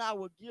 then I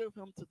will give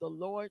him to the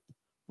Lord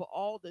for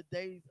all the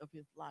days of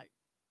his life.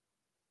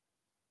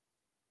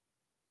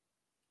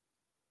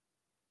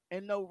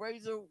 And no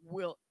razor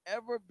will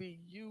ever be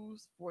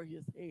used for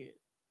his head.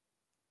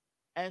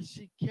 As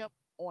she kept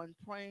on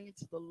praying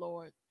to the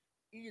Lord,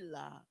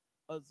 Eli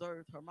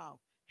observed her mouth.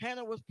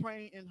 Hannah was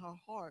praying in her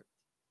heart,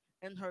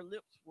 and her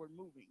lips were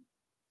moving,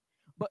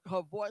 but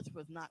her voice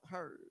was not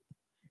heard.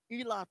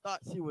 Eli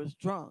thought she was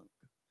drunk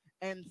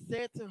and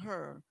said to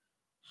her,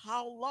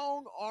 how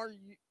long are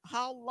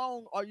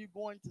you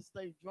going to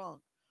stay drunk?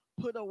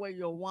 Put away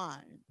your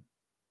wine.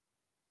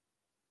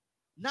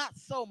 Not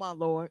so, my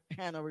lord,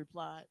 Hannah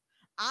replied.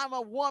 I'm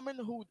a woman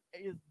who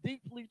is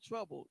deeply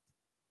troubled.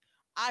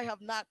 I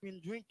have not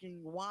been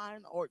drinking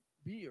wine or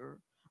beer.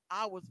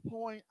 I was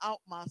pouring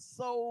out my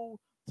soul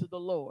to the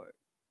Lord.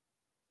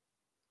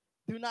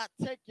 Do not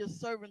take your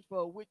servant for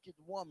a wicked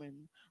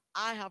woman.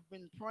 I have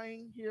been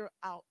praying here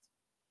out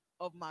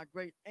of my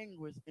great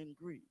anguish and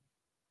grief.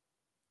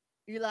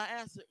 Eli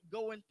answered,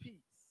 Go in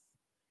peace,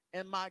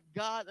 and my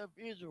God of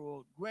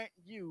Israel grant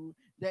you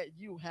that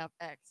you have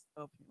asked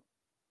of him.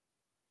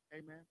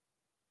 Amen.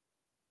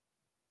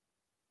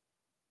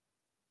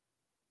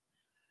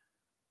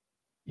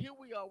 Here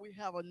we are, we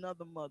have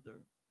another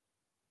mother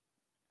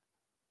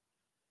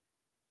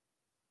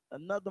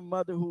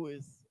who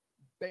is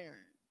barren.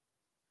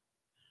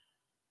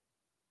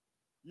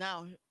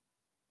 Now,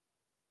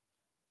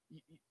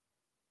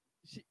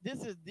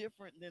 this is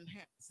different than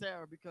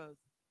Sarah because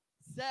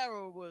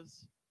Sarah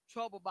was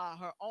troubled by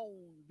her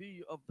own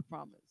view of the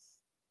promise.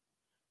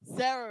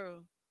 Sarah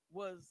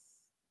was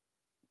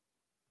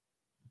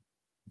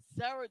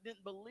Sarah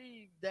didn't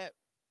believe that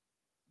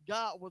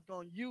God was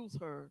going to use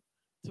her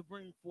to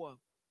bring forth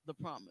the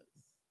promise.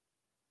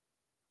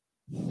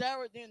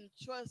 Sarah didn't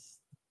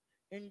trust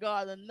in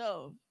God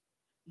enough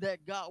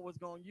that God was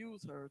going to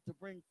use her to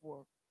bring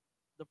forth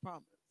the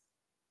promise.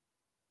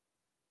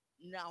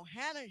 Now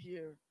Hannah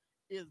here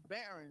is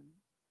bearing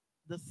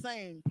the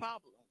same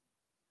problem,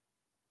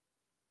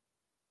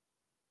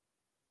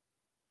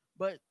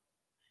 but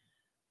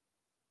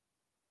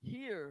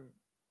here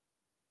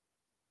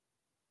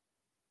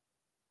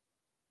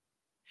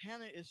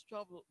Hannah is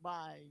troubled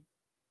by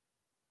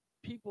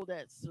people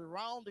that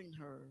surrounding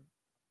her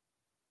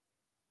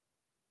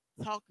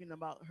talking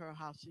about her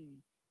how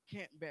she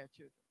can't bear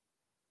children.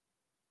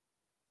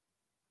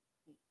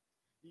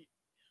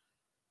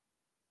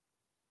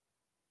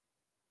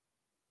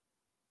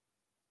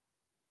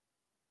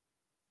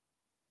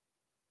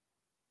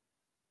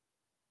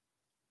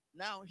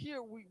 Now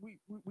here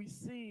we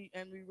see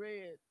and we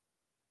read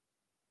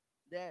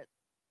that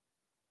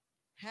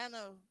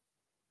Hannah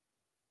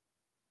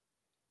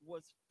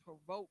was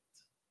provoked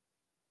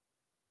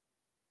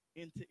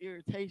into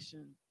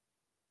irritation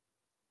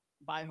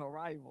by her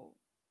rival.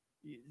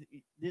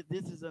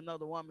 This is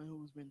another woman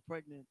who's been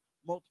pregnant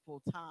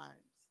multiple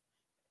times,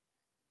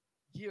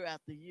 year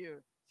after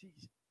year. She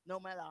no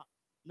matter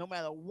no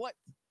matter what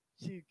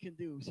she can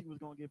do, she was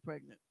gonna get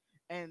pregnant,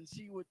 and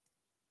she would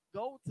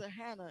go to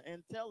Hannah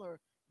and tell her,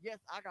 "Yes,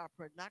 I got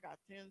pregnant. I got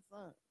 10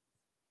 sons.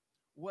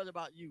 What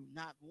about you?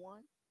 Not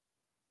one."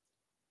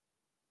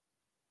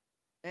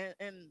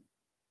 And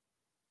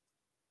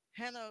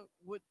Hannah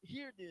would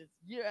hear this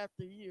year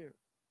after year.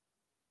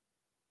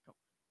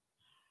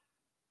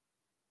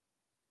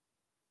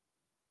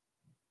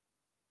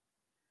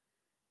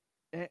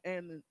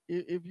 And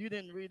if you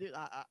didn't read it,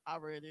 I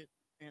read it,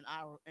 and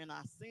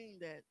I seen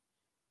that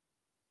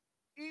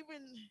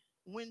even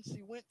when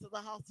she went to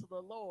the house of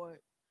the Lord,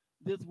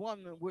 this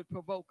woman would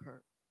provoke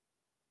her.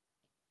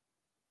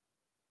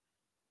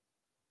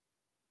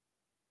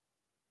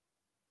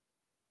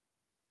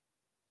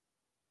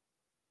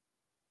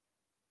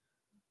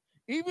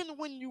 Even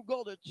when you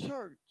go to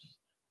church,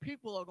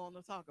 people are going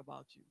to talk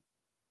about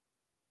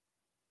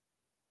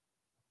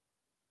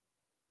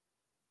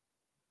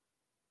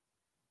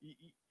you.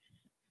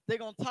 They're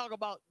going to talk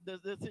about the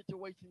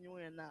situation you're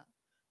in now.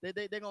 They're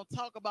going to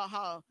talk about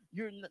how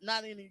you're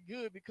not any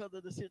good because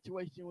of the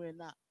situation you're in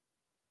now.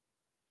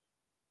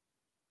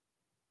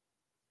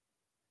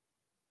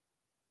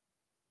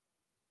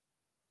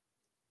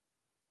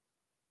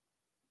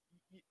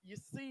 You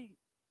see,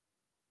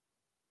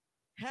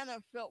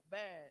 Hannah felt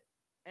bad,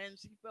 and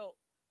she felt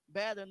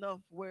bad enough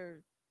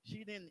where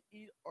she didn't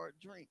eat or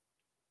drink.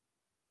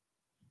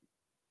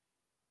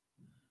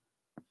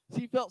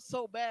 She felt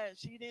so bad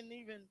she didn't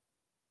even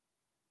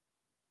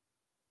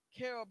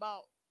care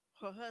about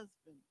her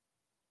husband.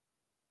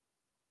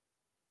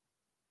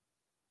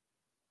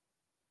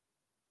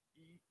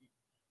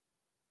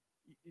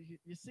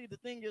 You see, the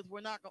thing is,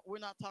 we're not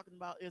talking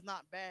about. It's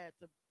not bad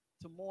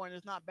to mourn.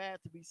 It's not bad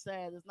to be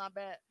sad. It's not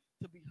bad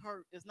to be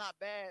hurt. It's not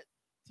bad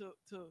to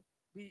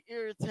be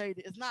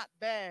irritated. It's not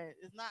bad.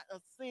 It's not a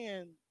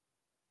sin.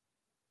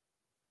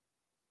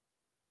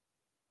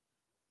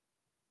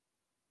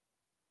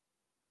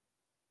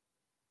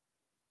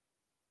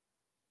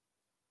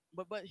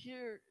 But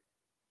here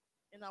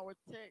in our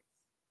text,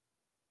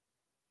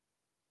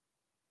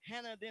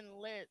 Hannah didn't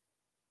let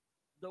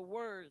the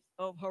words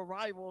of her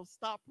rival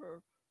stop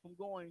her from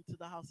going to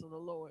the house of the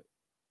Lord.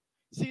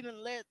 She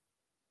didn't let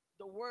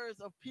the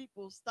words of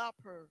people stop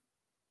her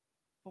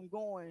from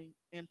going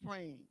and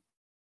praying.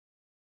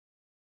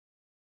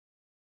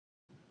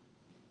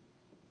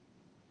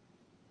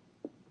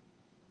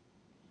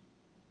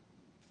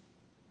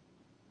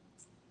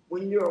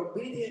 When you're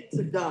obedient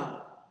to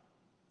God,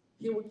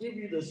 He will give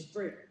you the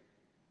strength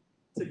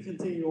to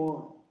continue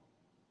on.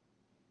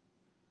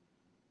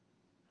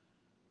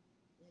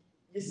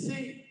 You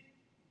see,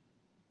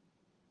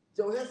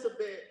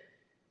 Jochbed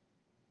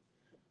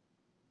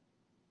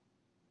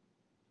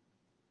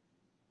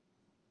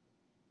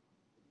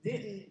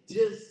didn't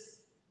just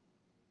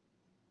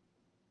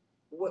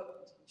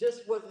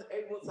wasn't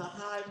able to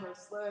hide her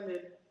son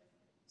and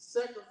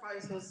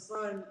sacrifice her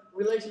son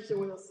relationship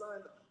with her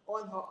son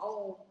on her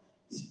own.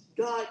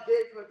 God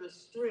gave her the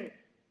strength.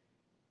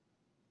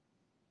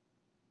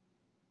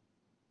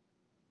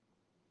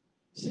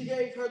 He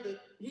gave her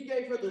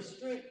the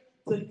strength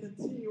to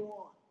continue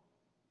on.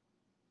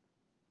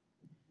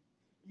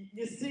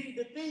 You see,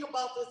 the thing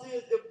about this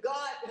is, if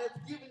God has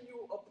given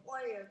you a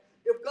plan,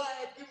 if God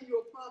has given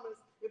you a promise,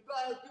 if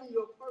God has given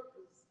you a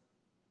purpose,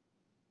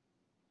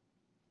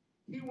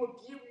 He will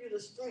give you the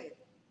strength.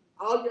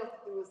 All you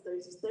have to do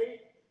is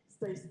stay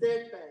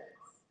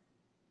steadfast,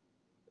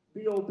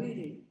 be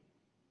obedient,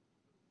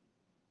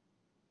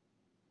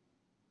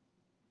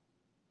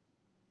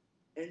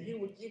 and He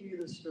will give you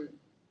the strength.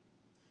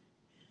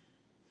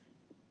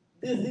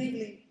 This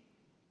evening,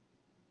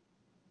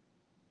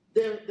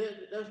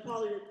 there's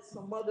probably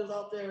some mothers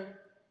out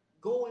there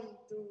going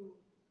through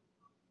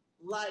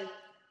life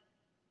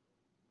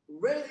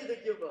ready to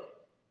give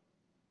up.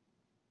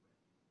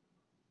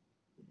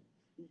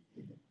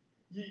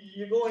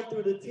 You're going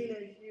through the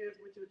teenage years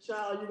with your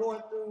child. You're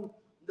going through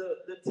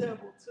the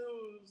terrible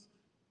twos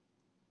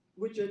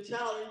with your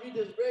child, and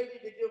you're just ready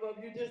to give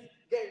up. You just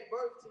gave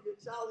birth to your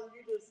child, and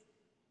you just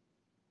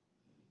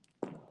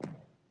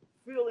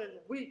feeling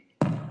weak.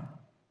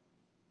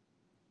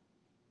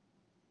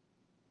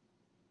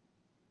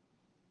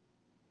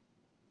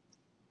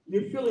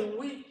 You're feeling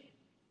weak,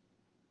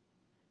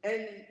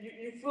 and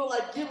you feel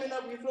like giving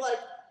up. You feel like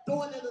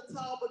throwing in the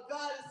towel, but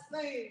God is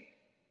saying,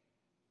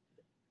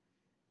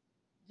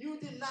 you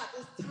did not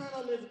just turn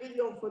on this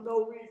video for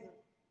no reason.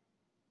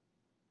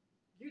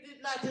 You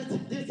did not just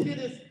hit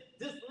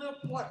this little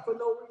part for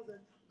no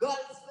reason. God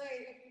is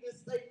saying, if you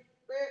just stay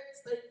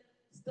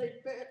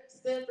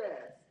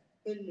steadfast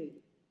in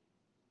me,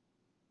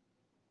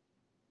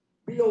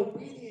 be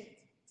obedient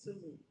to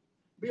me,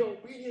 be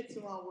obedient to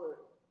my word,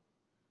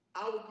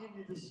 I will give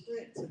you the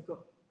strength to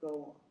go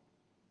on.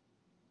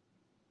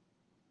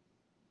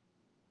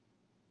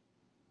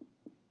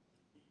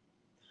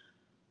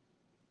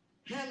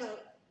 Hannah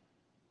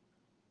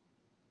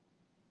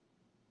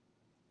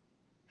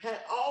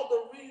had all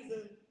the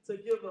reason to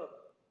give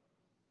up.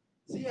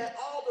 She had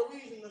all the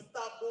reason to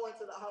stop going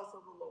to the house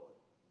of the Lord.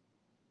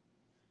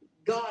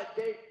 God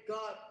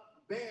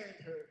barren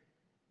her.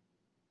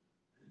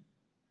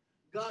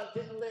 God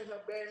didn't let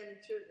her bear any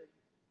children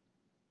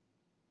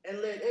and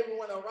let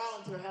everyone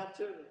around her have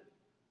children.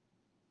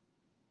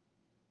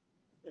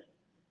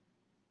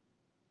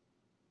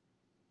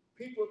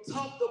 People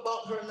talked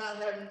about her not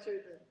having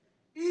children,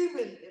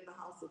 even in the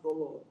house of the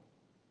Lord.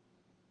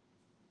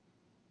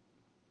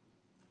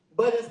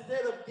 But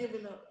instead of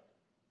giving up,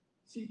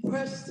 she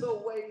pressed her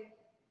way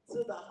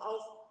to the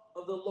house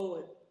of the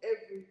Lord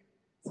every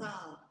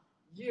time,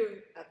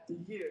 year after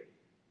year.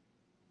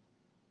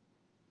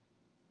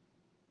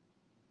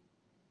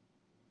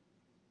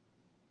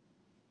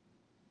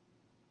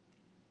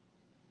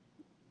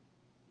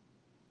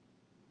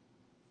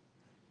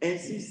 And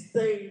she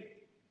stayed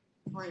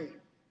praying.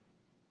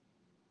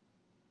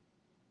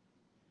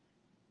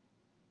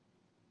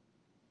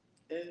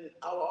 And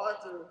our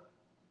author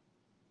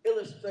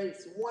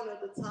illustrates one of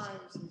the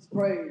times he's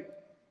prayed.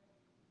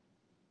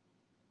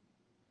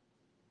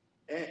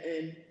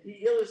 And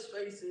he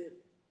illustrates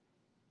it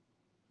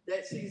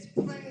that she's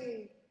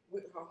praying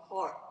with her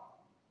heart.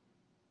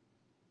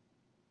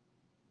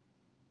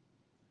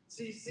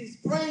 She's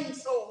praying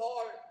so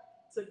hard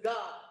to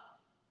God.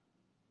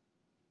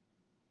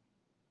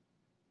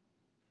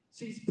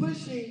 She's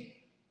pushing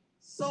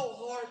so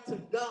hard to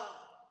God.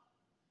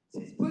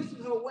 She's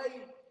pushing her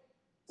way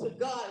to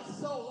God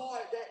so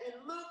hard that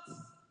it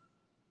looks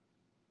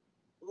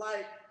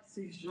like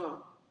she's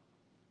drunk.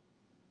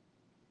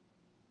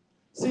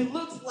 She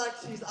looks like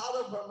she's out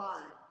of her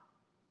mind.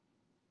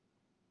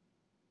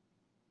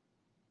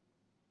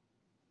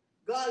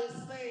 God is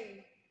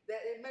saying that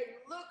it may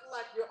look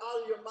like you're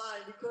out of your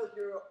mind because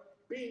you're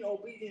being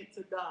obedient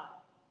to God.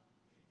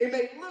 It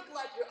may look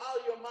like you're out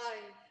of your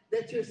mind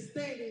that you're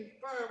standing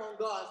firm on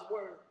God's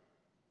word.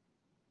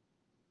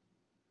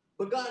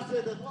 But God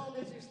says, as long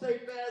as you stay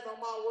fast on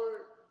my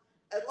word,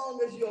 as long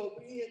as you're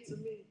obedient to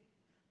me,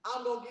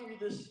 I'm going to give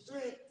you the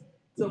strength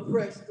to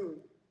press through.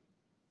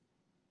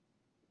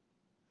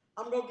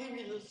 I'm going to give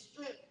you the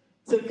strength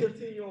to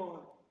continue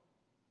on.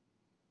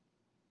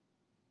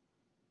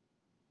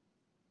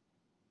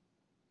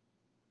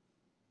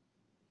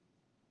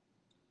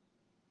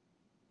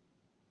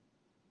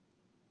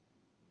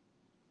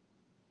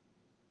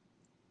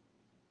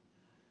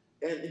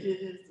 And here's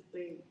the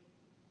thing.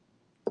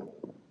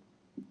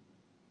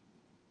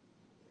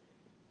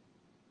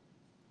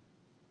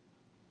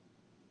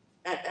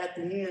 At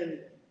the end,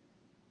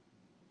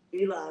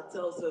 Eli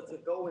tells her to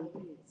go in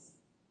peace.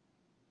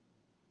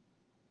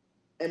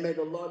 And may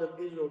the Lord of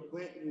Israel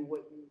grant you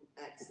what you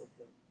ask of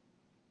him.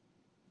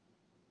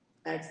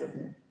 Ask of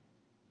him.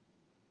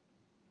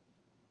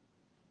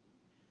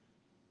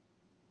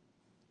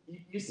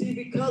 You see,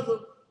 because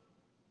of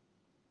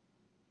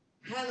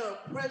Hannah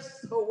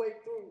pressed her way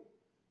through,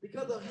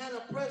 because of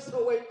Hannah pressed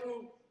her way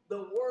through the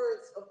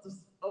words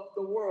of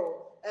the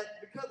world, and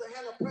because of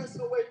Hannah pressed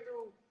her way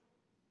through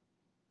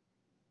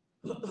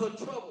her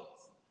troubles,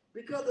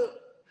 because of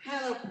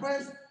Hannah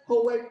pressed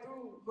her way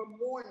through her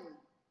mourning,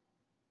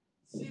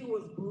 she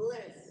was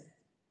blessed.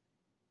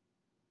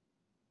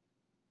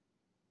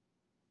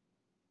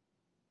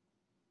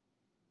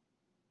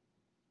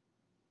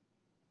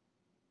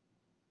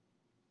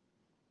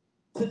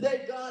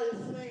 Today, God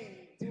is saying,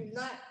 do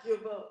not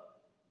give up.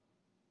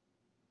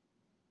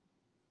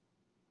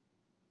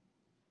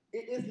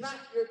 It is not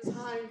your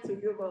time to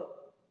give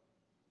up.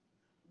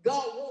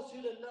 God wants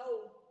you to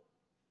know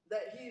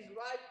that he's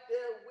right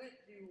there with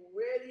you,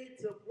 ready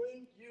to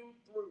bring you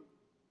through.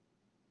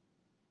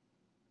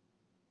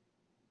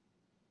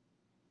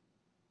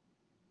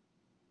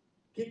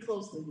 Get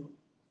close to him.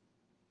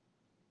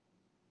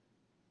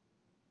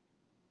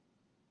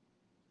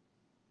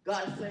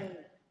 God is saying,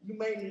 you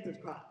may need to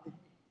cry.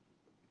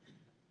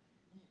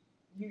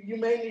 You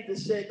may need to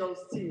shed those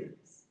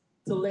tears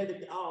to let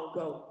it all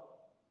go.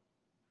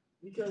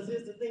 Because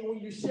here's the thing, when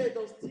you shed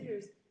those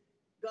tears,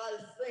 God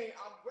is saying,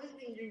 I'm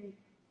bringing you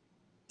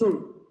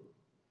through.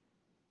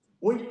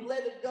 When you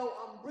let it go,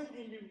 I'm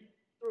bringing you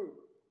through.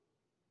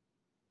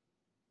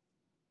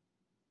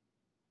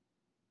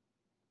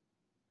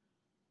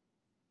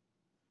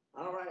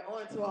 All right,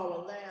 on to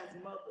our last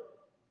mother,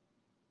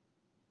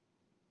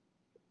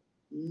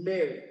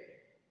 Mary.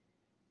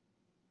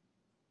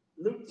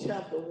 Luke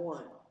chapter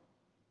 1.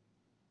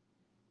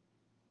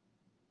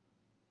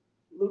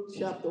 Luke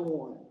chapter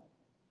 1.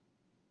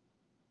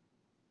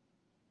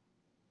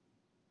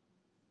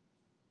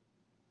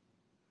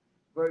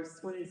 Verse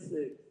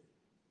 26.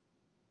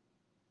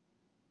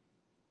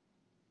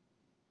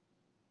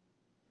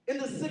 In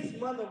the 6th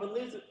month of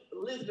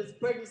Elizabeth's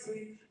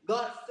pregnancy,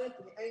 God sent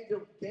the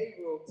angel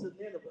Gabriel to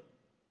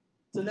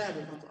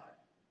Nazareth,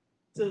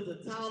 to the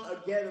town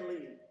of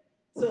Galilee,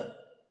 to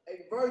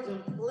a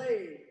virgin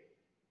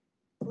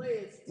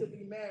pledged to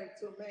be married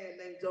to a man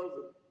named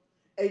Joseph,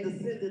 a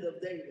descendant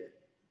of David.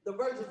 The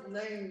virgin's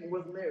name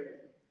was Mary.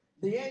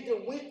 The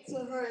angel went to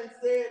her and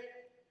said,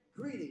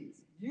 greetings,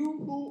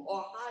 you who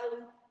are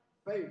highly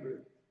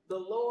favored. The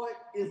Lord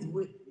is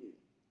with you.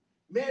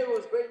 Mary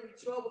was greatly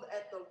troubled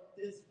at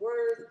this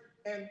word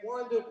and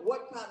wondered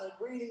what kind of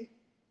greeting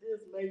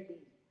this may be.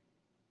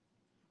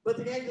 But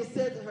the angel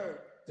said to her,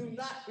 do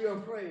not be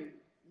afraid,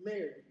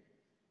 Mary.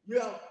 You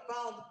have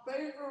found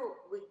favor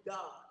with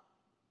God.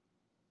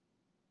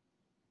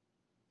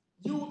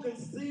 You will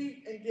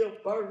conceive and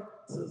give birth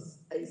to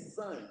a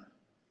son,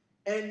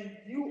 and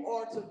you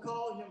are to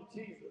call him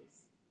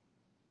Jesus.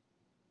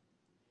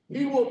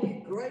 He will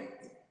be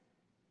great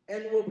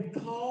and will be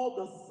called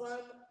the Son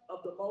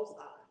of the Most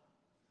High.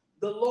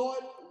 The Lord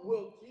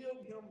will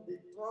give him the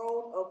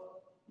throne of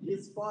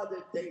his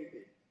father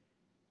David,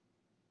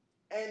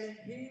 and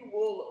he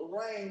will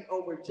reign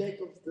over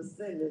Jacob's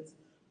descendants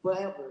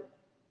forever.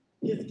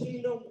 His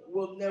kingdom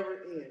will never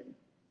end.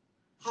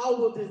 How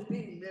will this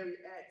be? Mary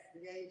asked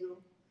the angel,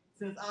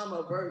 since I'm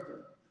a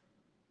virgin.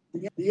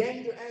 The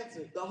angel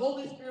answered, the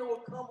Holy Spirit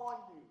will come on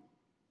you,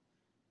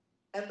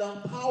 and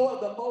the power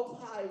of the Most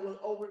High will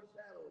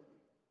overshadow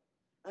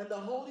you. And the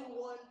Holy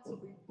One to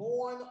be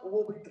born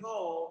will be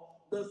called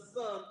the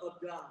Son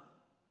of God.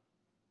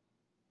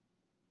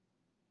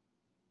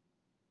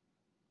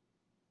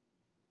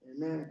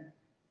 Amen.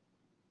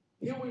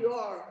 Here we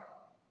are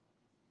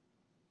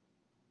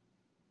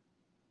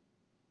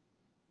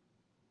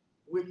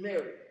with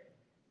Mary.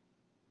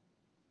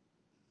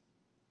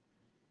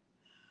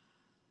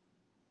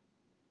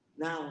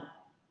 Now,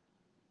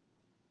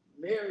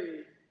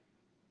 Mary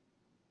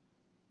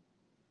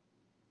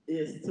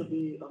is to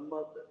be a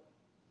mother.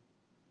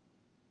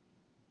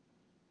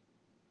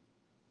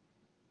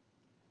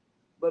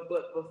 But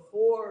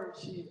before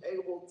she's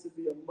able to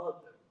be a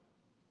mother,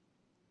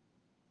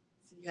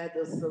 she had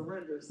to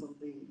surrender some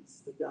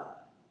things to God.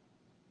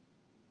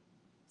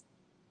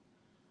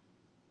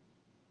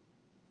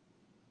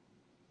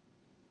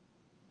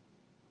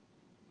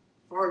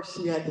 First,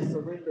 she had to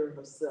surrender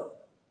herself.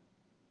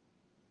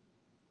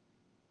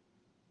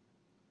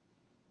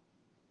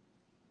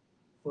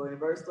 For in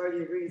verse 30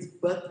 it reads,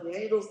 "But the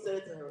angel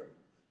said to her,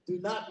 'Do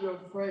not be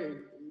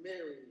afraid,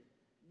 Mary.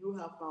 You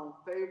have found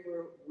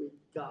favor with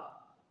God.'"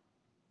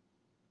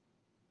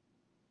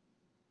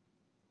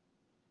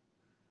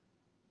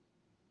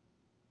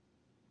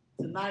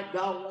 Tonight,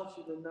 God wants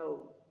you to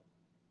know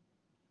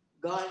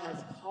God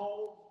has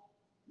called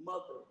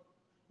mother.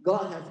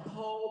 God has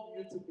called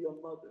you to be a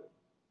mother.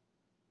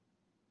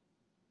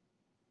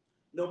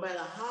 No matter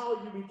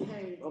how you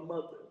became a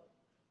mother,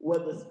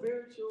 whether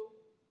spiritual,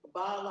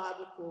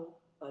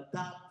 biological,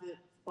 adopted,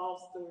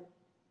 foster,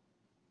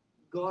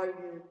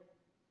 guardian,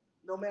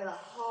 no matter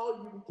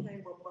how you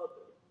became a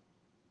mother,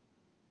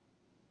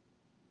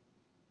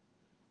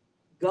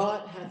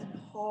 God has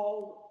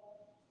called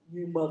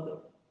you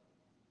mother.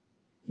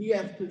 He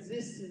has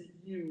positioned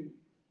you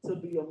to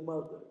be a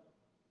mother.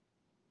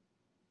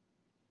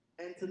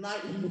 And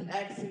tonight he's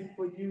asking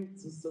for you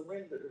to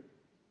surrender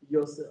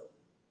yourself.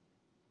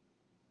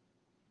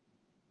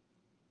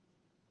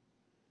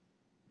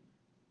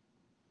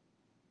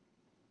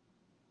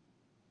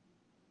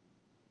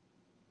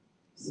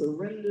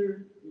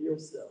 Surrender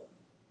yourself.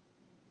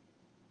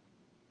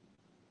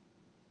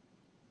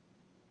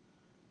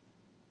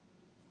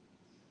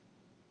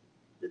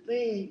 The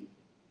thing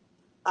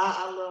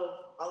I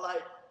love, I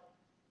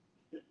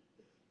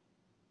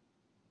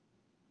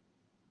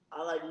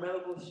like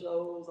medical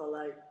shows, I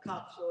like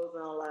cop shows,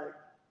 and I like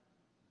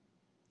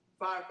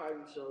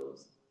firefighting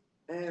shows.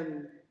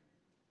 And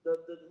the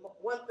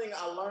one thing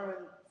I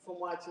learned from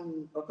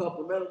watching a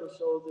couple of medical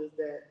shows is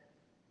that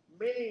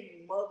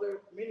many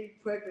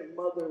pregnant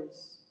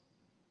mothers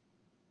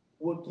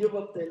will give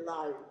up their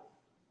life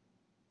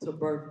to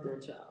birth their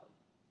child.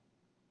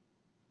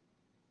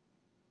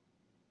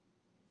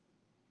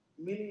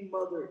 Many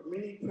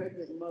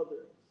pregnant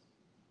mothers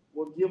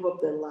will give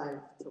up their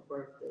life to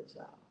birth their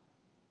child.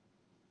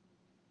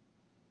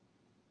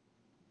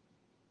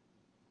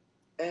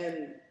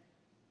 And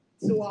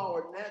to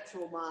our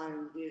natural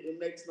mind, it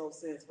makes no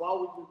sense. Why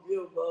would you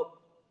give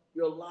up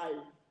your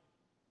life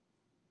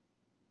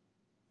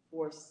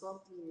for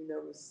something you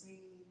never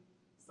seen,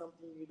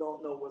 something you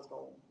don't know what's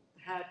going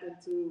to happen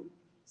to,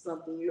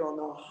 something you don't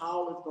know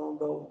how it's going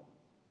to go?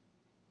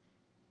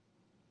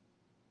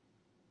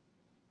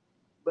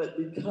 But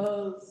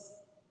because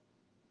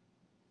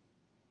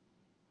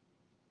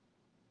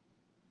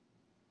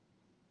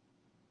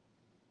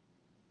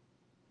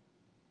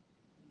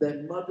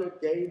that mother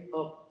gave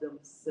up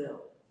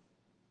themselves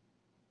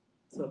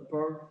to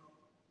birth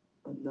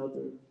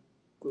another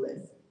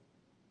blessing.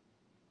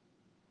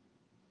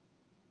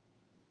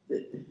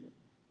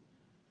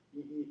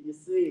 You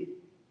see,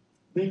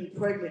 being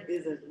pregnant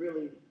isn't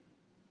really,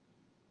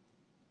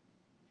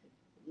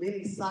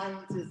 many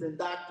scientists and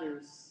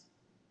doctors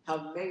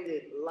have made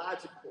it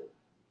logical.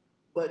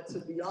 But to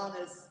be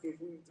honest, if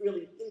we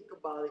really think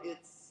about it,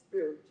 it's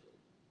spiritual.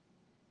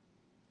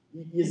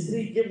 You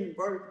see, giving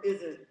birth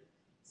isn't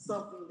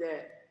something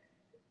that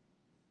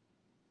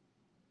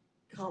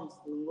comes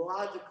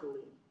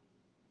logically,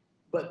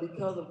 but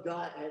because of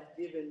God has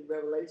given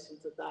revelation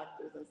to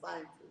doctors and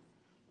scientists,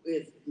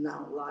 it's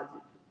now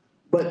logical.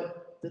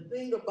 But the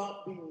thing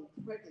about being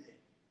pregnant,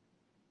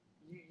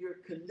 you're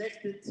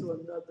connected to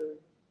another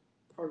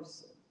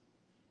person.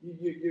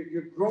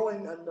 You're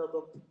growing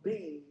another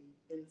being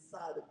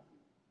inside of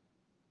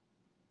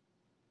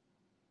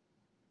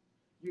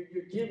you.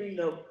 You're giving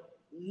up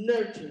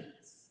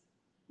nurturance.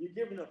 You're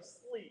giving up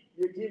sleep.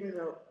 You're giving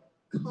up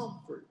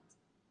comfort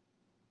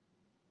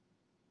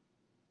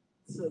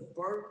to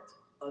birth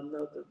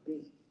another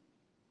being.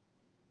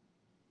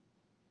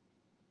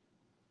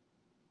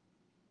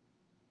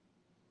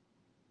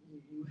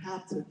 You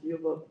have to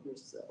give up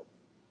yourself,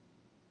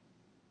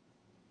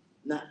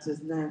 not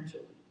just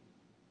naturally.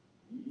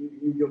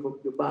 You give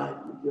up your body,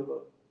 you give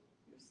up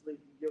your sleep,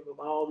 you give up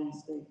all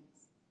these things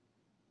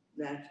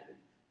naturally.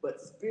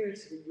 But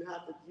spiritually, you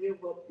have to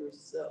give up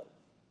yourself.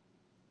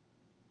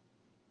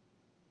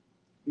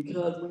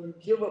 Because when you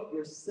give up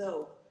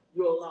yourself,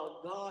 you allow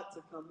God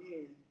to come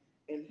in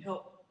and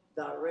help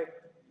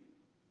direct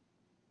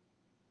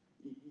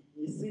you.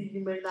 You see, you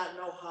may not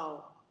know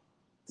how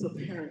to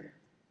parent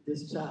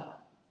this child.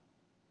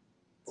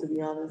 To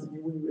be honest with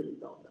you, we really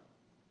don't know.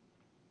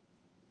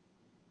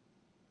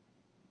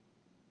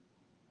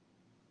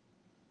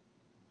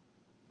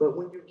 But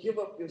when you give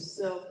up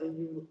yourself and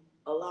you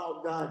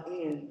allow God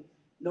in,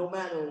 no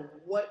matter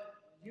what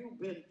you've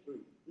been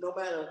through, no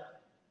matter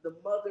the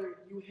mother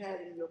you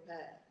had in your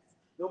past,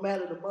 no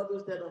matter the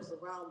mothers that are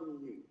surrounding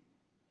you,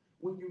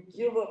 when you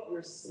give up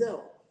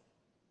yourself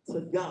to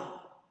God,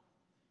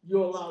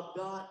 you allow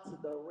God to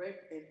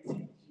direct and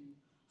teach you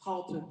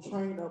how to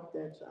train up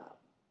that child.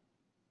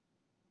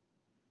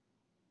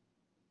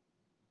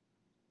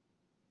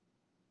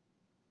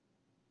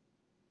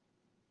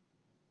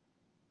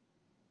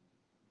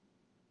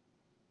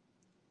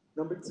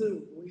 Number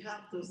two, we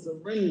have to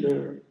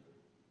surrender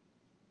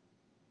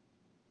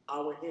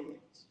our image.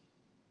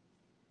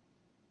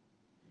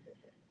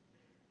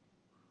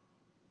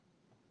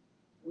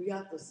 We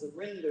have to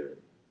surrender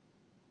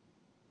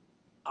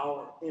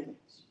our image.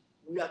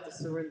 We have to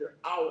surrender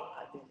our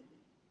identity.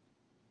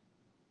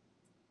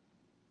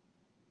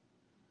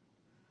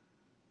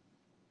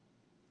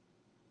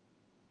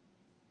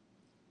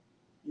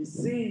 You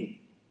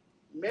see,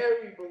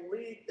 Mary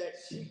believed that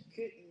she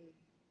couldn't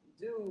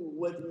do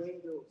what the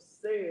angel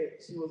said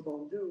she was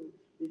going to do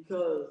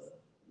because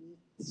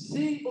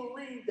she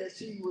believed that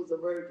she was a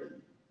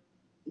virgin.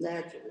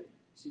 Naturally,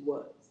 she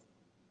was.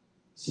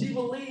 She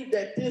believed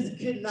that this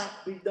could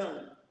not be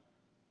done.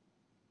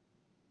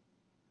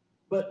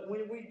 But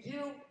when we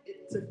give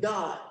it to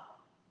God,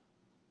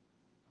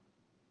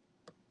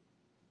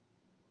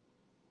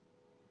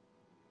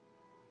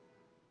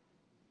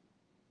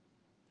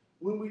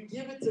 when we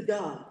give it to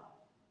God,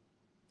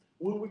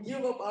 when we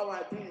give up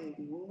our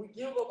identity, when we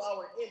give up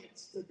our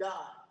image to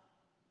God,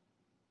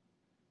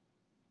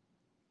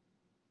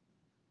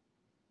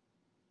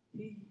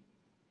 He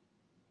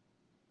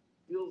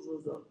builds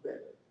us up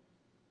better.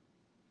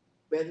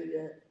 Better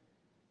yet,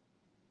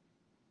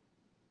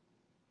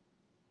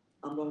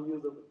 I'm going to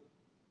use a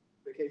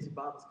Vacation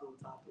Bible School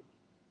topic.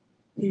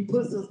 He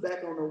puts us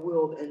back on the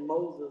wheel and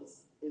molds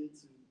us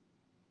into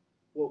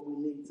what we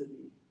need to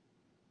be.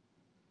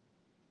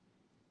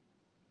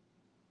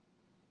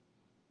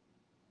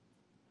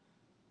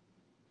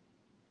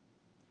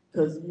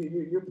 Because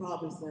you're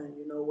probably saying,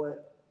 you know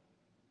what?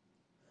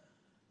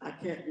 I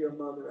can't be a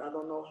mother. I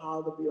don't know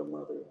how to be a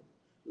mother.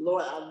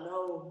 Lord, I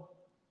know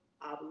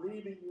I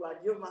believe in you. I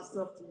give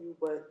myself to you,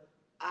 but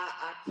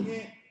I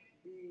can't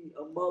be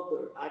a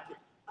mother. I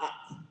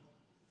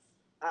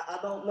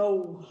don't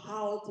know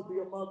how to be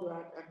a mother.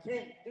 I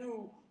can't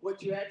do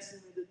what you're asking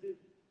me to do.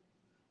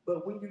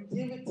 But when you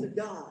give it to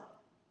God,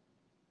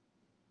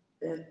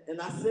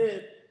 and I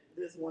said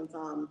this one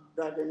time,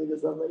 God gave me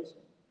this revelation.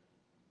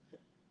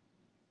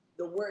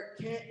 The word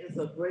can't is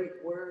a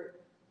great word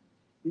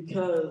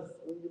because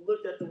when you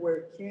look at the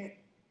word can't,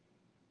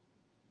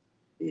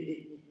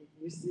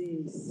 you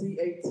see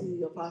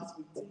C-A-T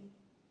apostrophe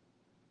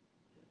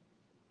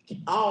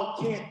T. All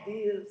can't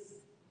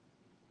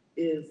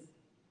is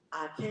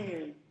I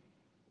can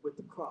with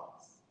the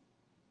cross.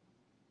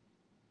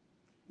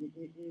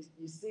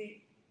 You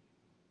see,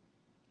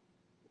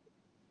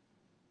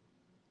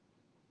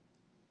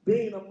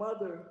 being a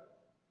mother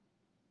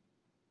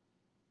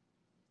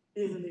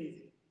isn't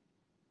easy.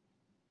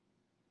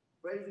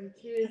 Raising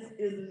kids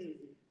isn't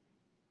easy.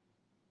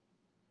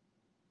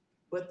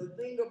 But the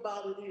thing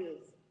about it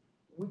is,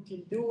 we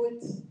can do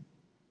it.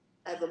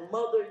 As a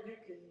mother, you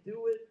can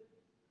do it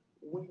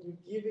when you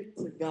give it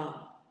to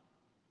God.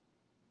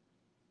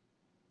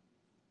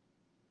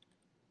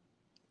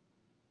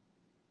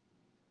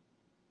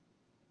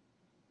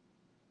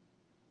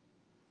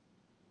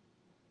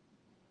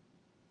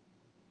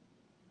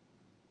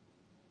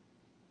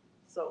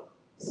 So,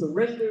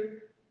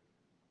 surrender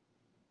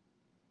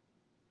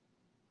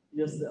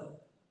yourself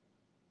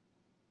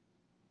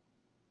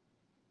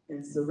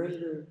and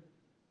surrender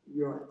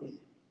your identity.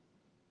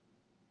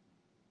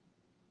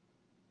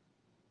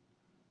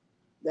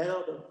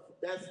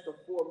 That's the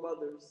four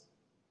mothers.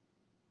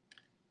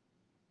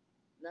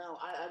 Now,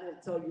 I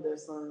didn't tell you their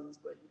sons,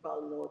 but you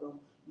probably know them.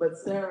 But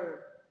Sarah,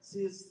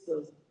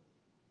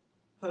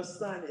 her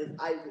son is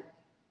Isaac.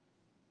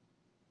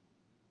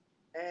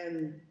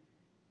 And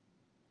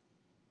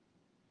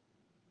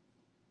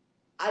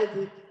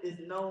Isaac is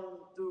known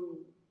through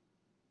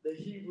the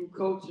Hebrew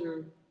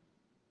culture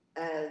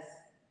as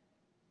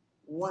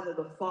one of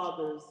the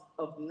fathers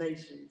of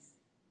nations.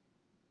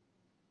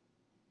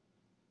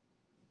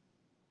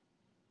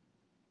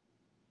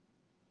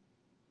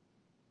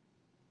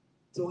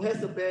 So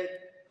Jochbed,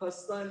 her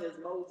son is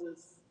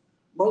Moses.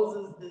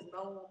 Moses is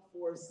known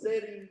for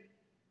setting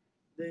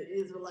the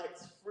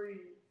Israelites free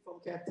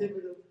from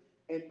captivity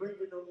and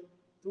bringing them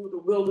through the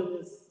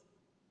wilderness.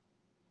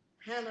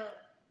 Hannah,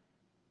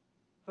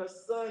 her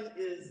son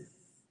is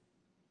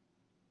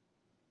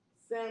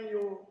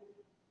Samuel.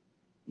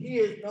 He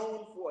is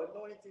known for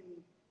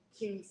anointing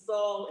King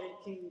Saul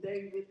and King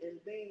David and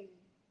being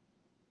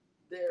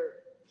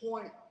their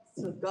point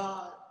to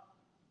God.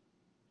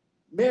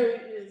 Mary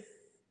is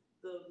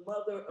the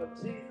mother mother of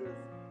Jesus,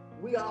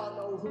 we all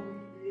know who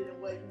he did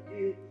and what he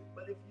did.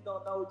 But if you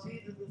don't know,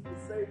 Jesus is the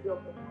Savior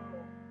of the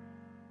world.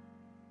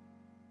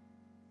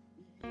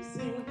 You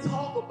see, we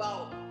talk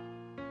about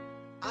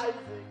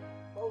Isaac,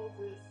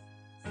 Moses,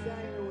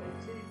 Samuel, and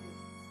Jesus.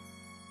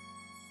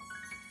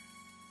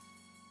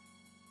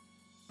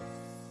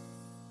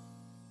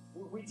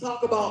 We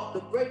talk about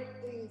the great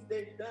things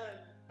they've done.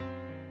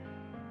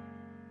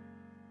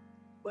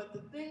 But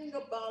the thing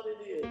about it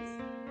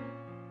is,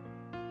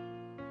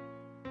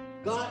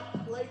 God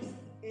placed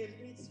in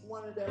each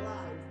one of their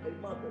lives a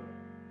mother.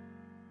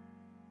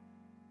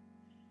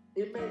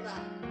 It may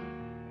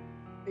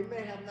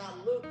have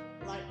not looked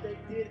like they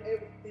did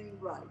everything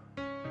right.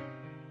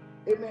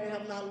 It may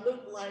have not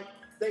looked like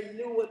they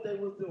knew what they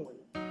were doing.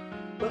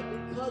 But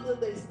because of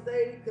they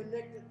stayed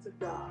connected to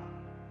God,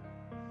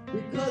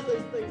 because they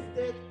stayed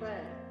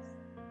steadfast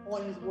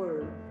on his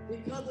word,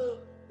 because of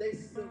they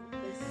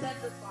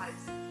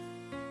sacrificed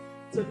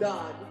to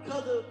God,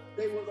 because of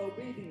they were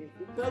obedient,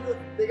 because of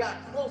they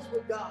got close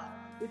with God,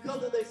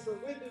 because of they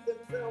surrendered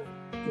themselves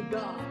to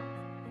God.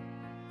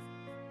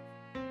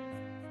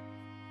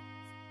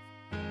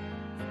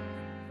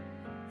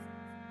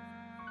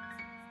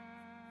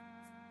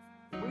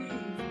 We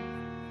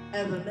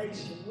as a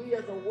nation, we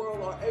as a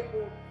world are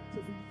able to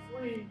be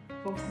free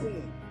from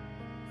sin.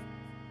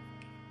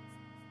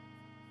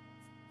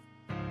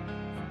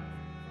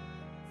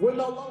 We're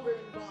no longer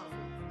in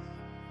bondage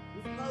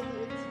because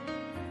it took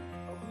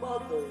a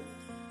mother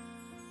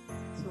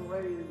to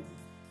raise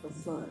a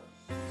son.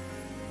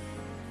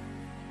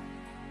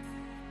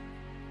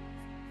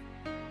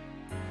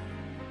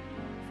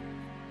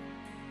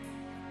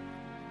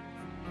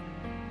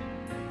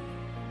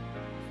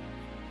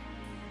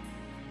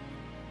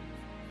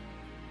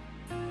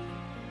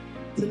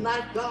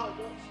 Tonight, God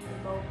wants you to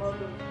know,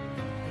 mother,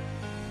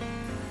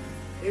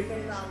 it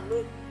may not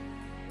look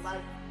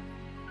like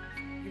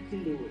you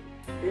can do it.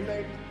 It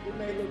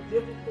may look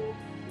difficult.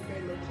 It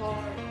may look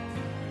hard.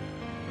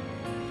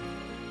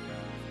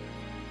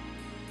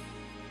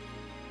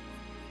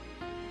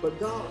 But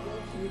God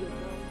wants you to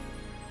know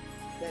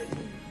that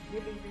he's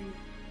giving you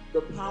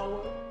the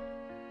power.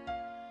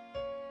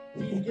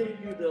 He's giving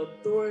you the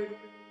authority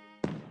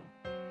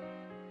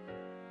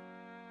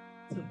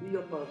to be a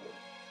mother.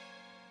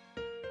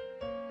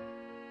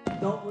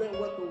 Don't let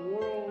what the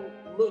world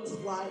looks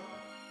like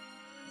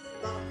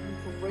stop you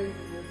from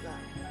raising your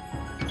child.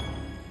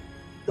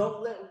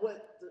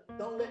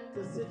 Don't let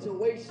the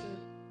situation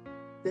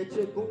that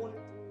you're going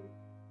through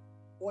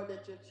or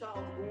that your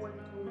child's going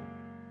through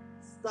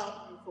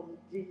stop you from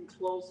getting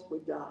close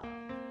with God.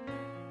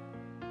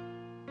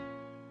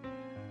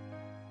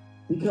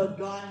 Because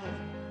God has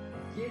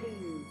given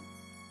you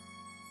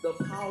the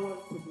power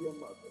to be a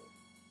mother.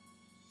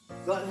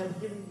 God has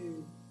given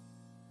you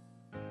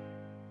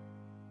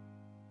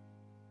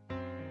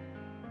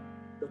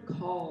the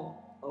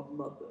call of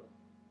mother.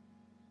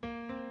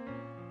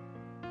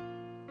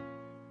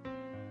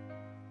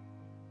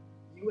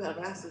 You have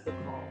answered the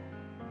call.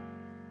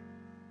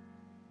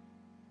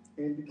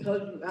 And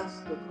because you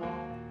answered the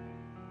call,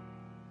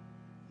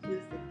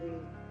 here's the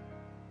thing.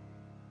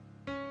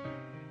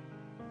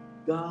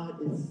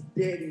 God is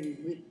steady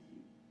with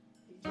you.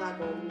 He's not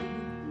going to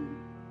leave you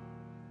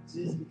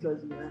just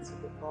because you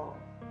answered the call.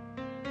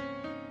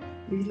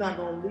 He's not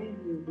going to leave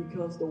you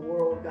because the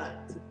world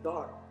got too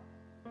dark.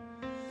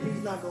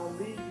 He's not going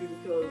to leave you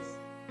because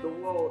the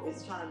world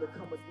is trying to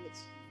come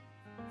against you.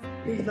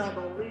 He's not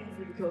going to leave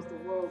you because the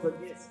world's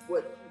against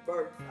what you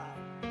birthed out.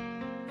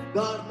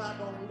 God's not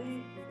going to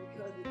leave you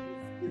because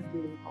it's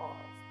getting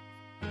hard.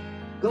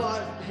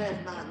 God has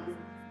not left you.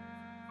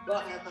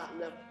 God has not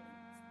left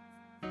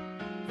you.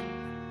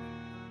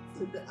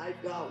 Today,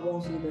 God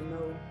wants you to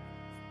know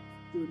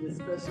through this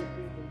special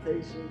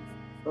presentation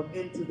of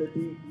Into the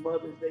Deep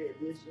Mother's Day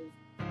edition,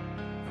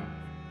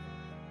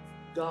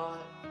 God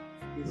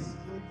is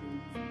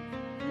strengthening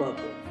you,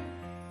 mother.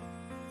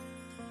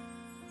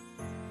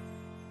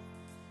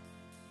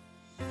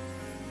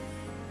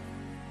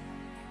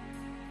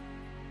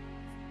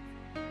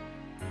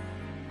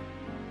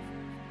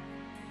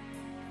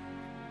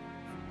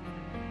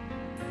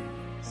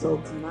 So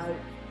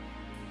tonight,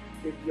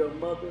 if you're a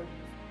mother,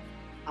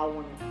 I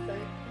want to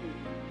thank you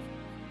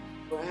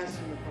for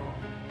answering the call.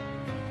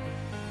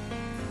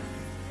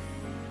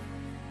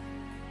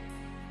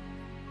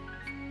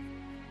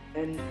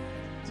 And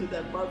to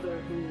that mother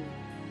who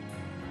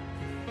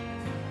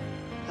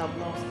have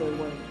lost their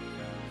way.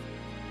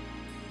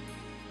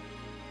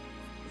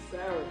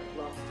 Sarah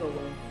lost her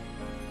way.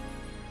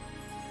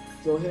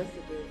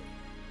 Jochbed,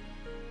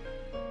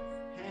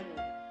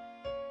 Hannah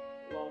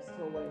lost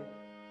her way.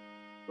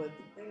 But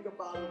the thing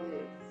about it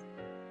is,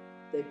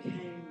 they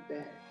came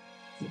back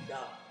to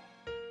God.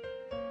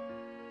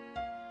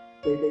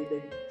 They came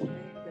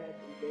back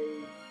and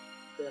gave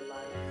their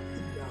life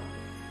to God.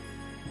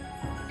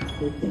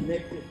 They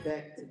connected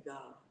back to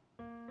God.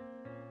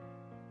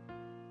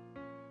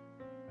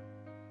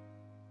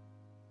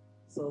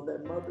 So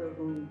that mother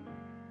who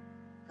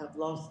have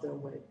lost their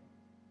way,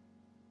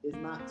 it's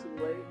not too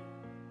late.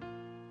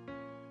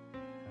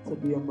 to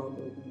be a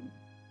mother again.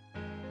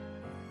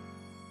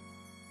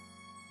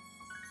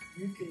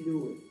 You can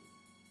do it.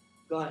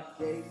 God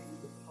gave you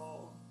the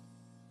call.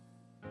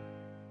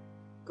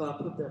 God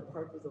put that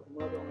purpose of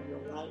mother on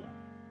your life.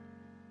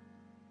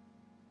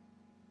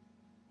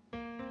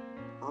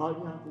 All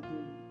you have to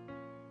do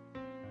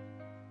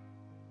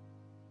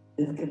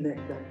is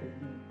connect back to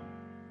Him.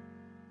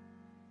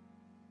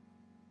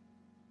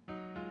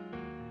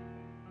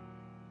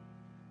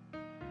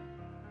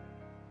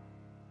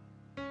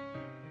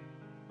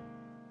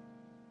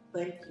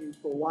 Thank you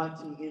for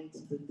watching Into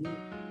the Deep,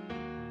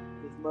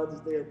 this Mother's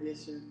Day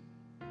edition.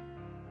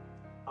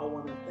 I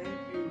want to thank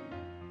you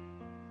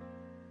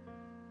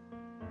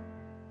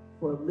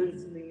for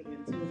listening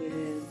and tuning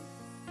in.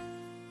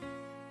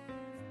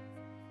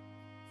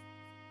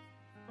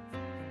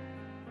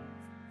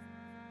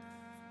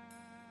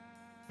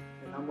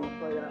 And I'm going to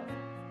pray out.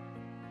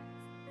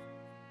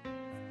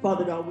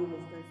 Father God, we just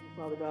thank you,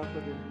 Father God, for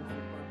this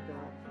night, Father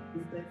God.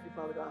 We thank you,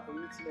 Father God, for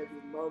each and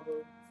every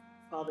mother,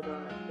 Father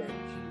God, that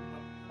you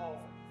have called.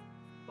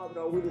 Father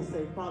God, we just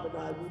say, Father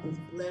God, we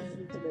just bless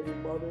each and every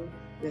mother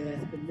that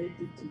has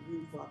connected to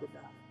you, Father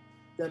God.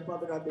 That,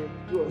 Father God, that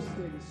you are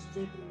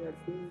strengthening their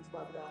beings,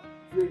 Father God.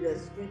 You're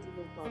just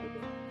strengthening, Father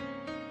God.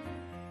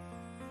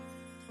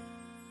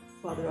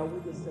 Father God,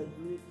 we just say,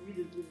 we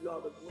just give you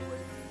all the glory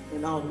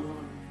and all the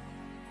honor.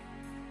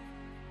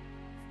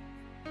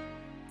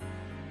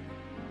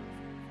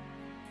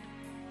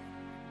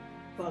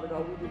 Father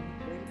God, we just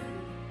thank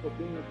you for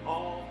being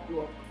all you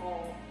are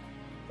called.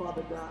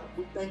 Father God,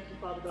 we thank you,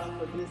 Father God,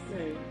 for just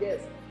saying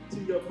yes to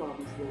your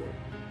promise, Lord.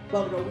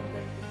 Father God, we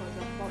thank you,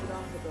 Father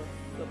God,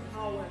 for the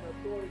power and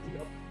authority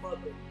of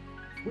mother.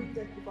 We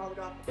thank you, Father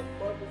God, for the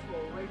mothers who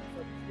are raising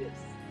up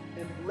gifts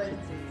and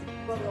blessings.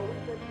 Father God, we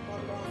thank you,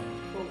 Father God,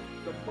 for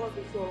the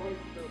mothers who are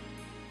raising up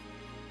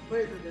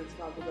presidents,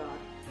 Father God,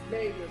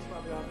 mayors,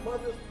 Father God,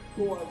 mothers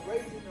who are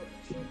raising up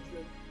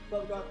children,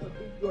 Father God, to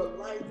be your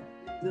light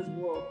in this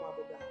world,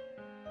 Father God.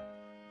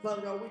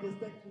 Father God, we just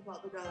thank you,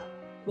 Father God,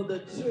 for the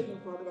children,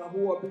 Father God,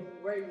 who are being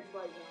raised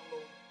right now,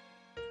 Lord.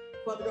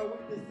 Father God,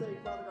 we just say,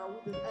 Father God,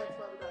 we just ask,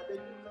 Father God, that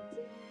you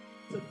continue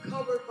to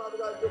cover, Father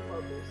God, your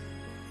mothers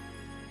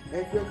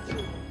and your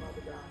children,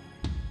 Father God.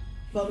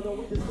 Father God,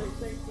 we just say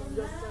thank you in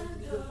your son,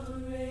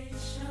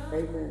 Jesus.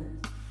 Amen.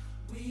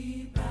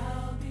 We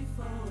bow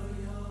before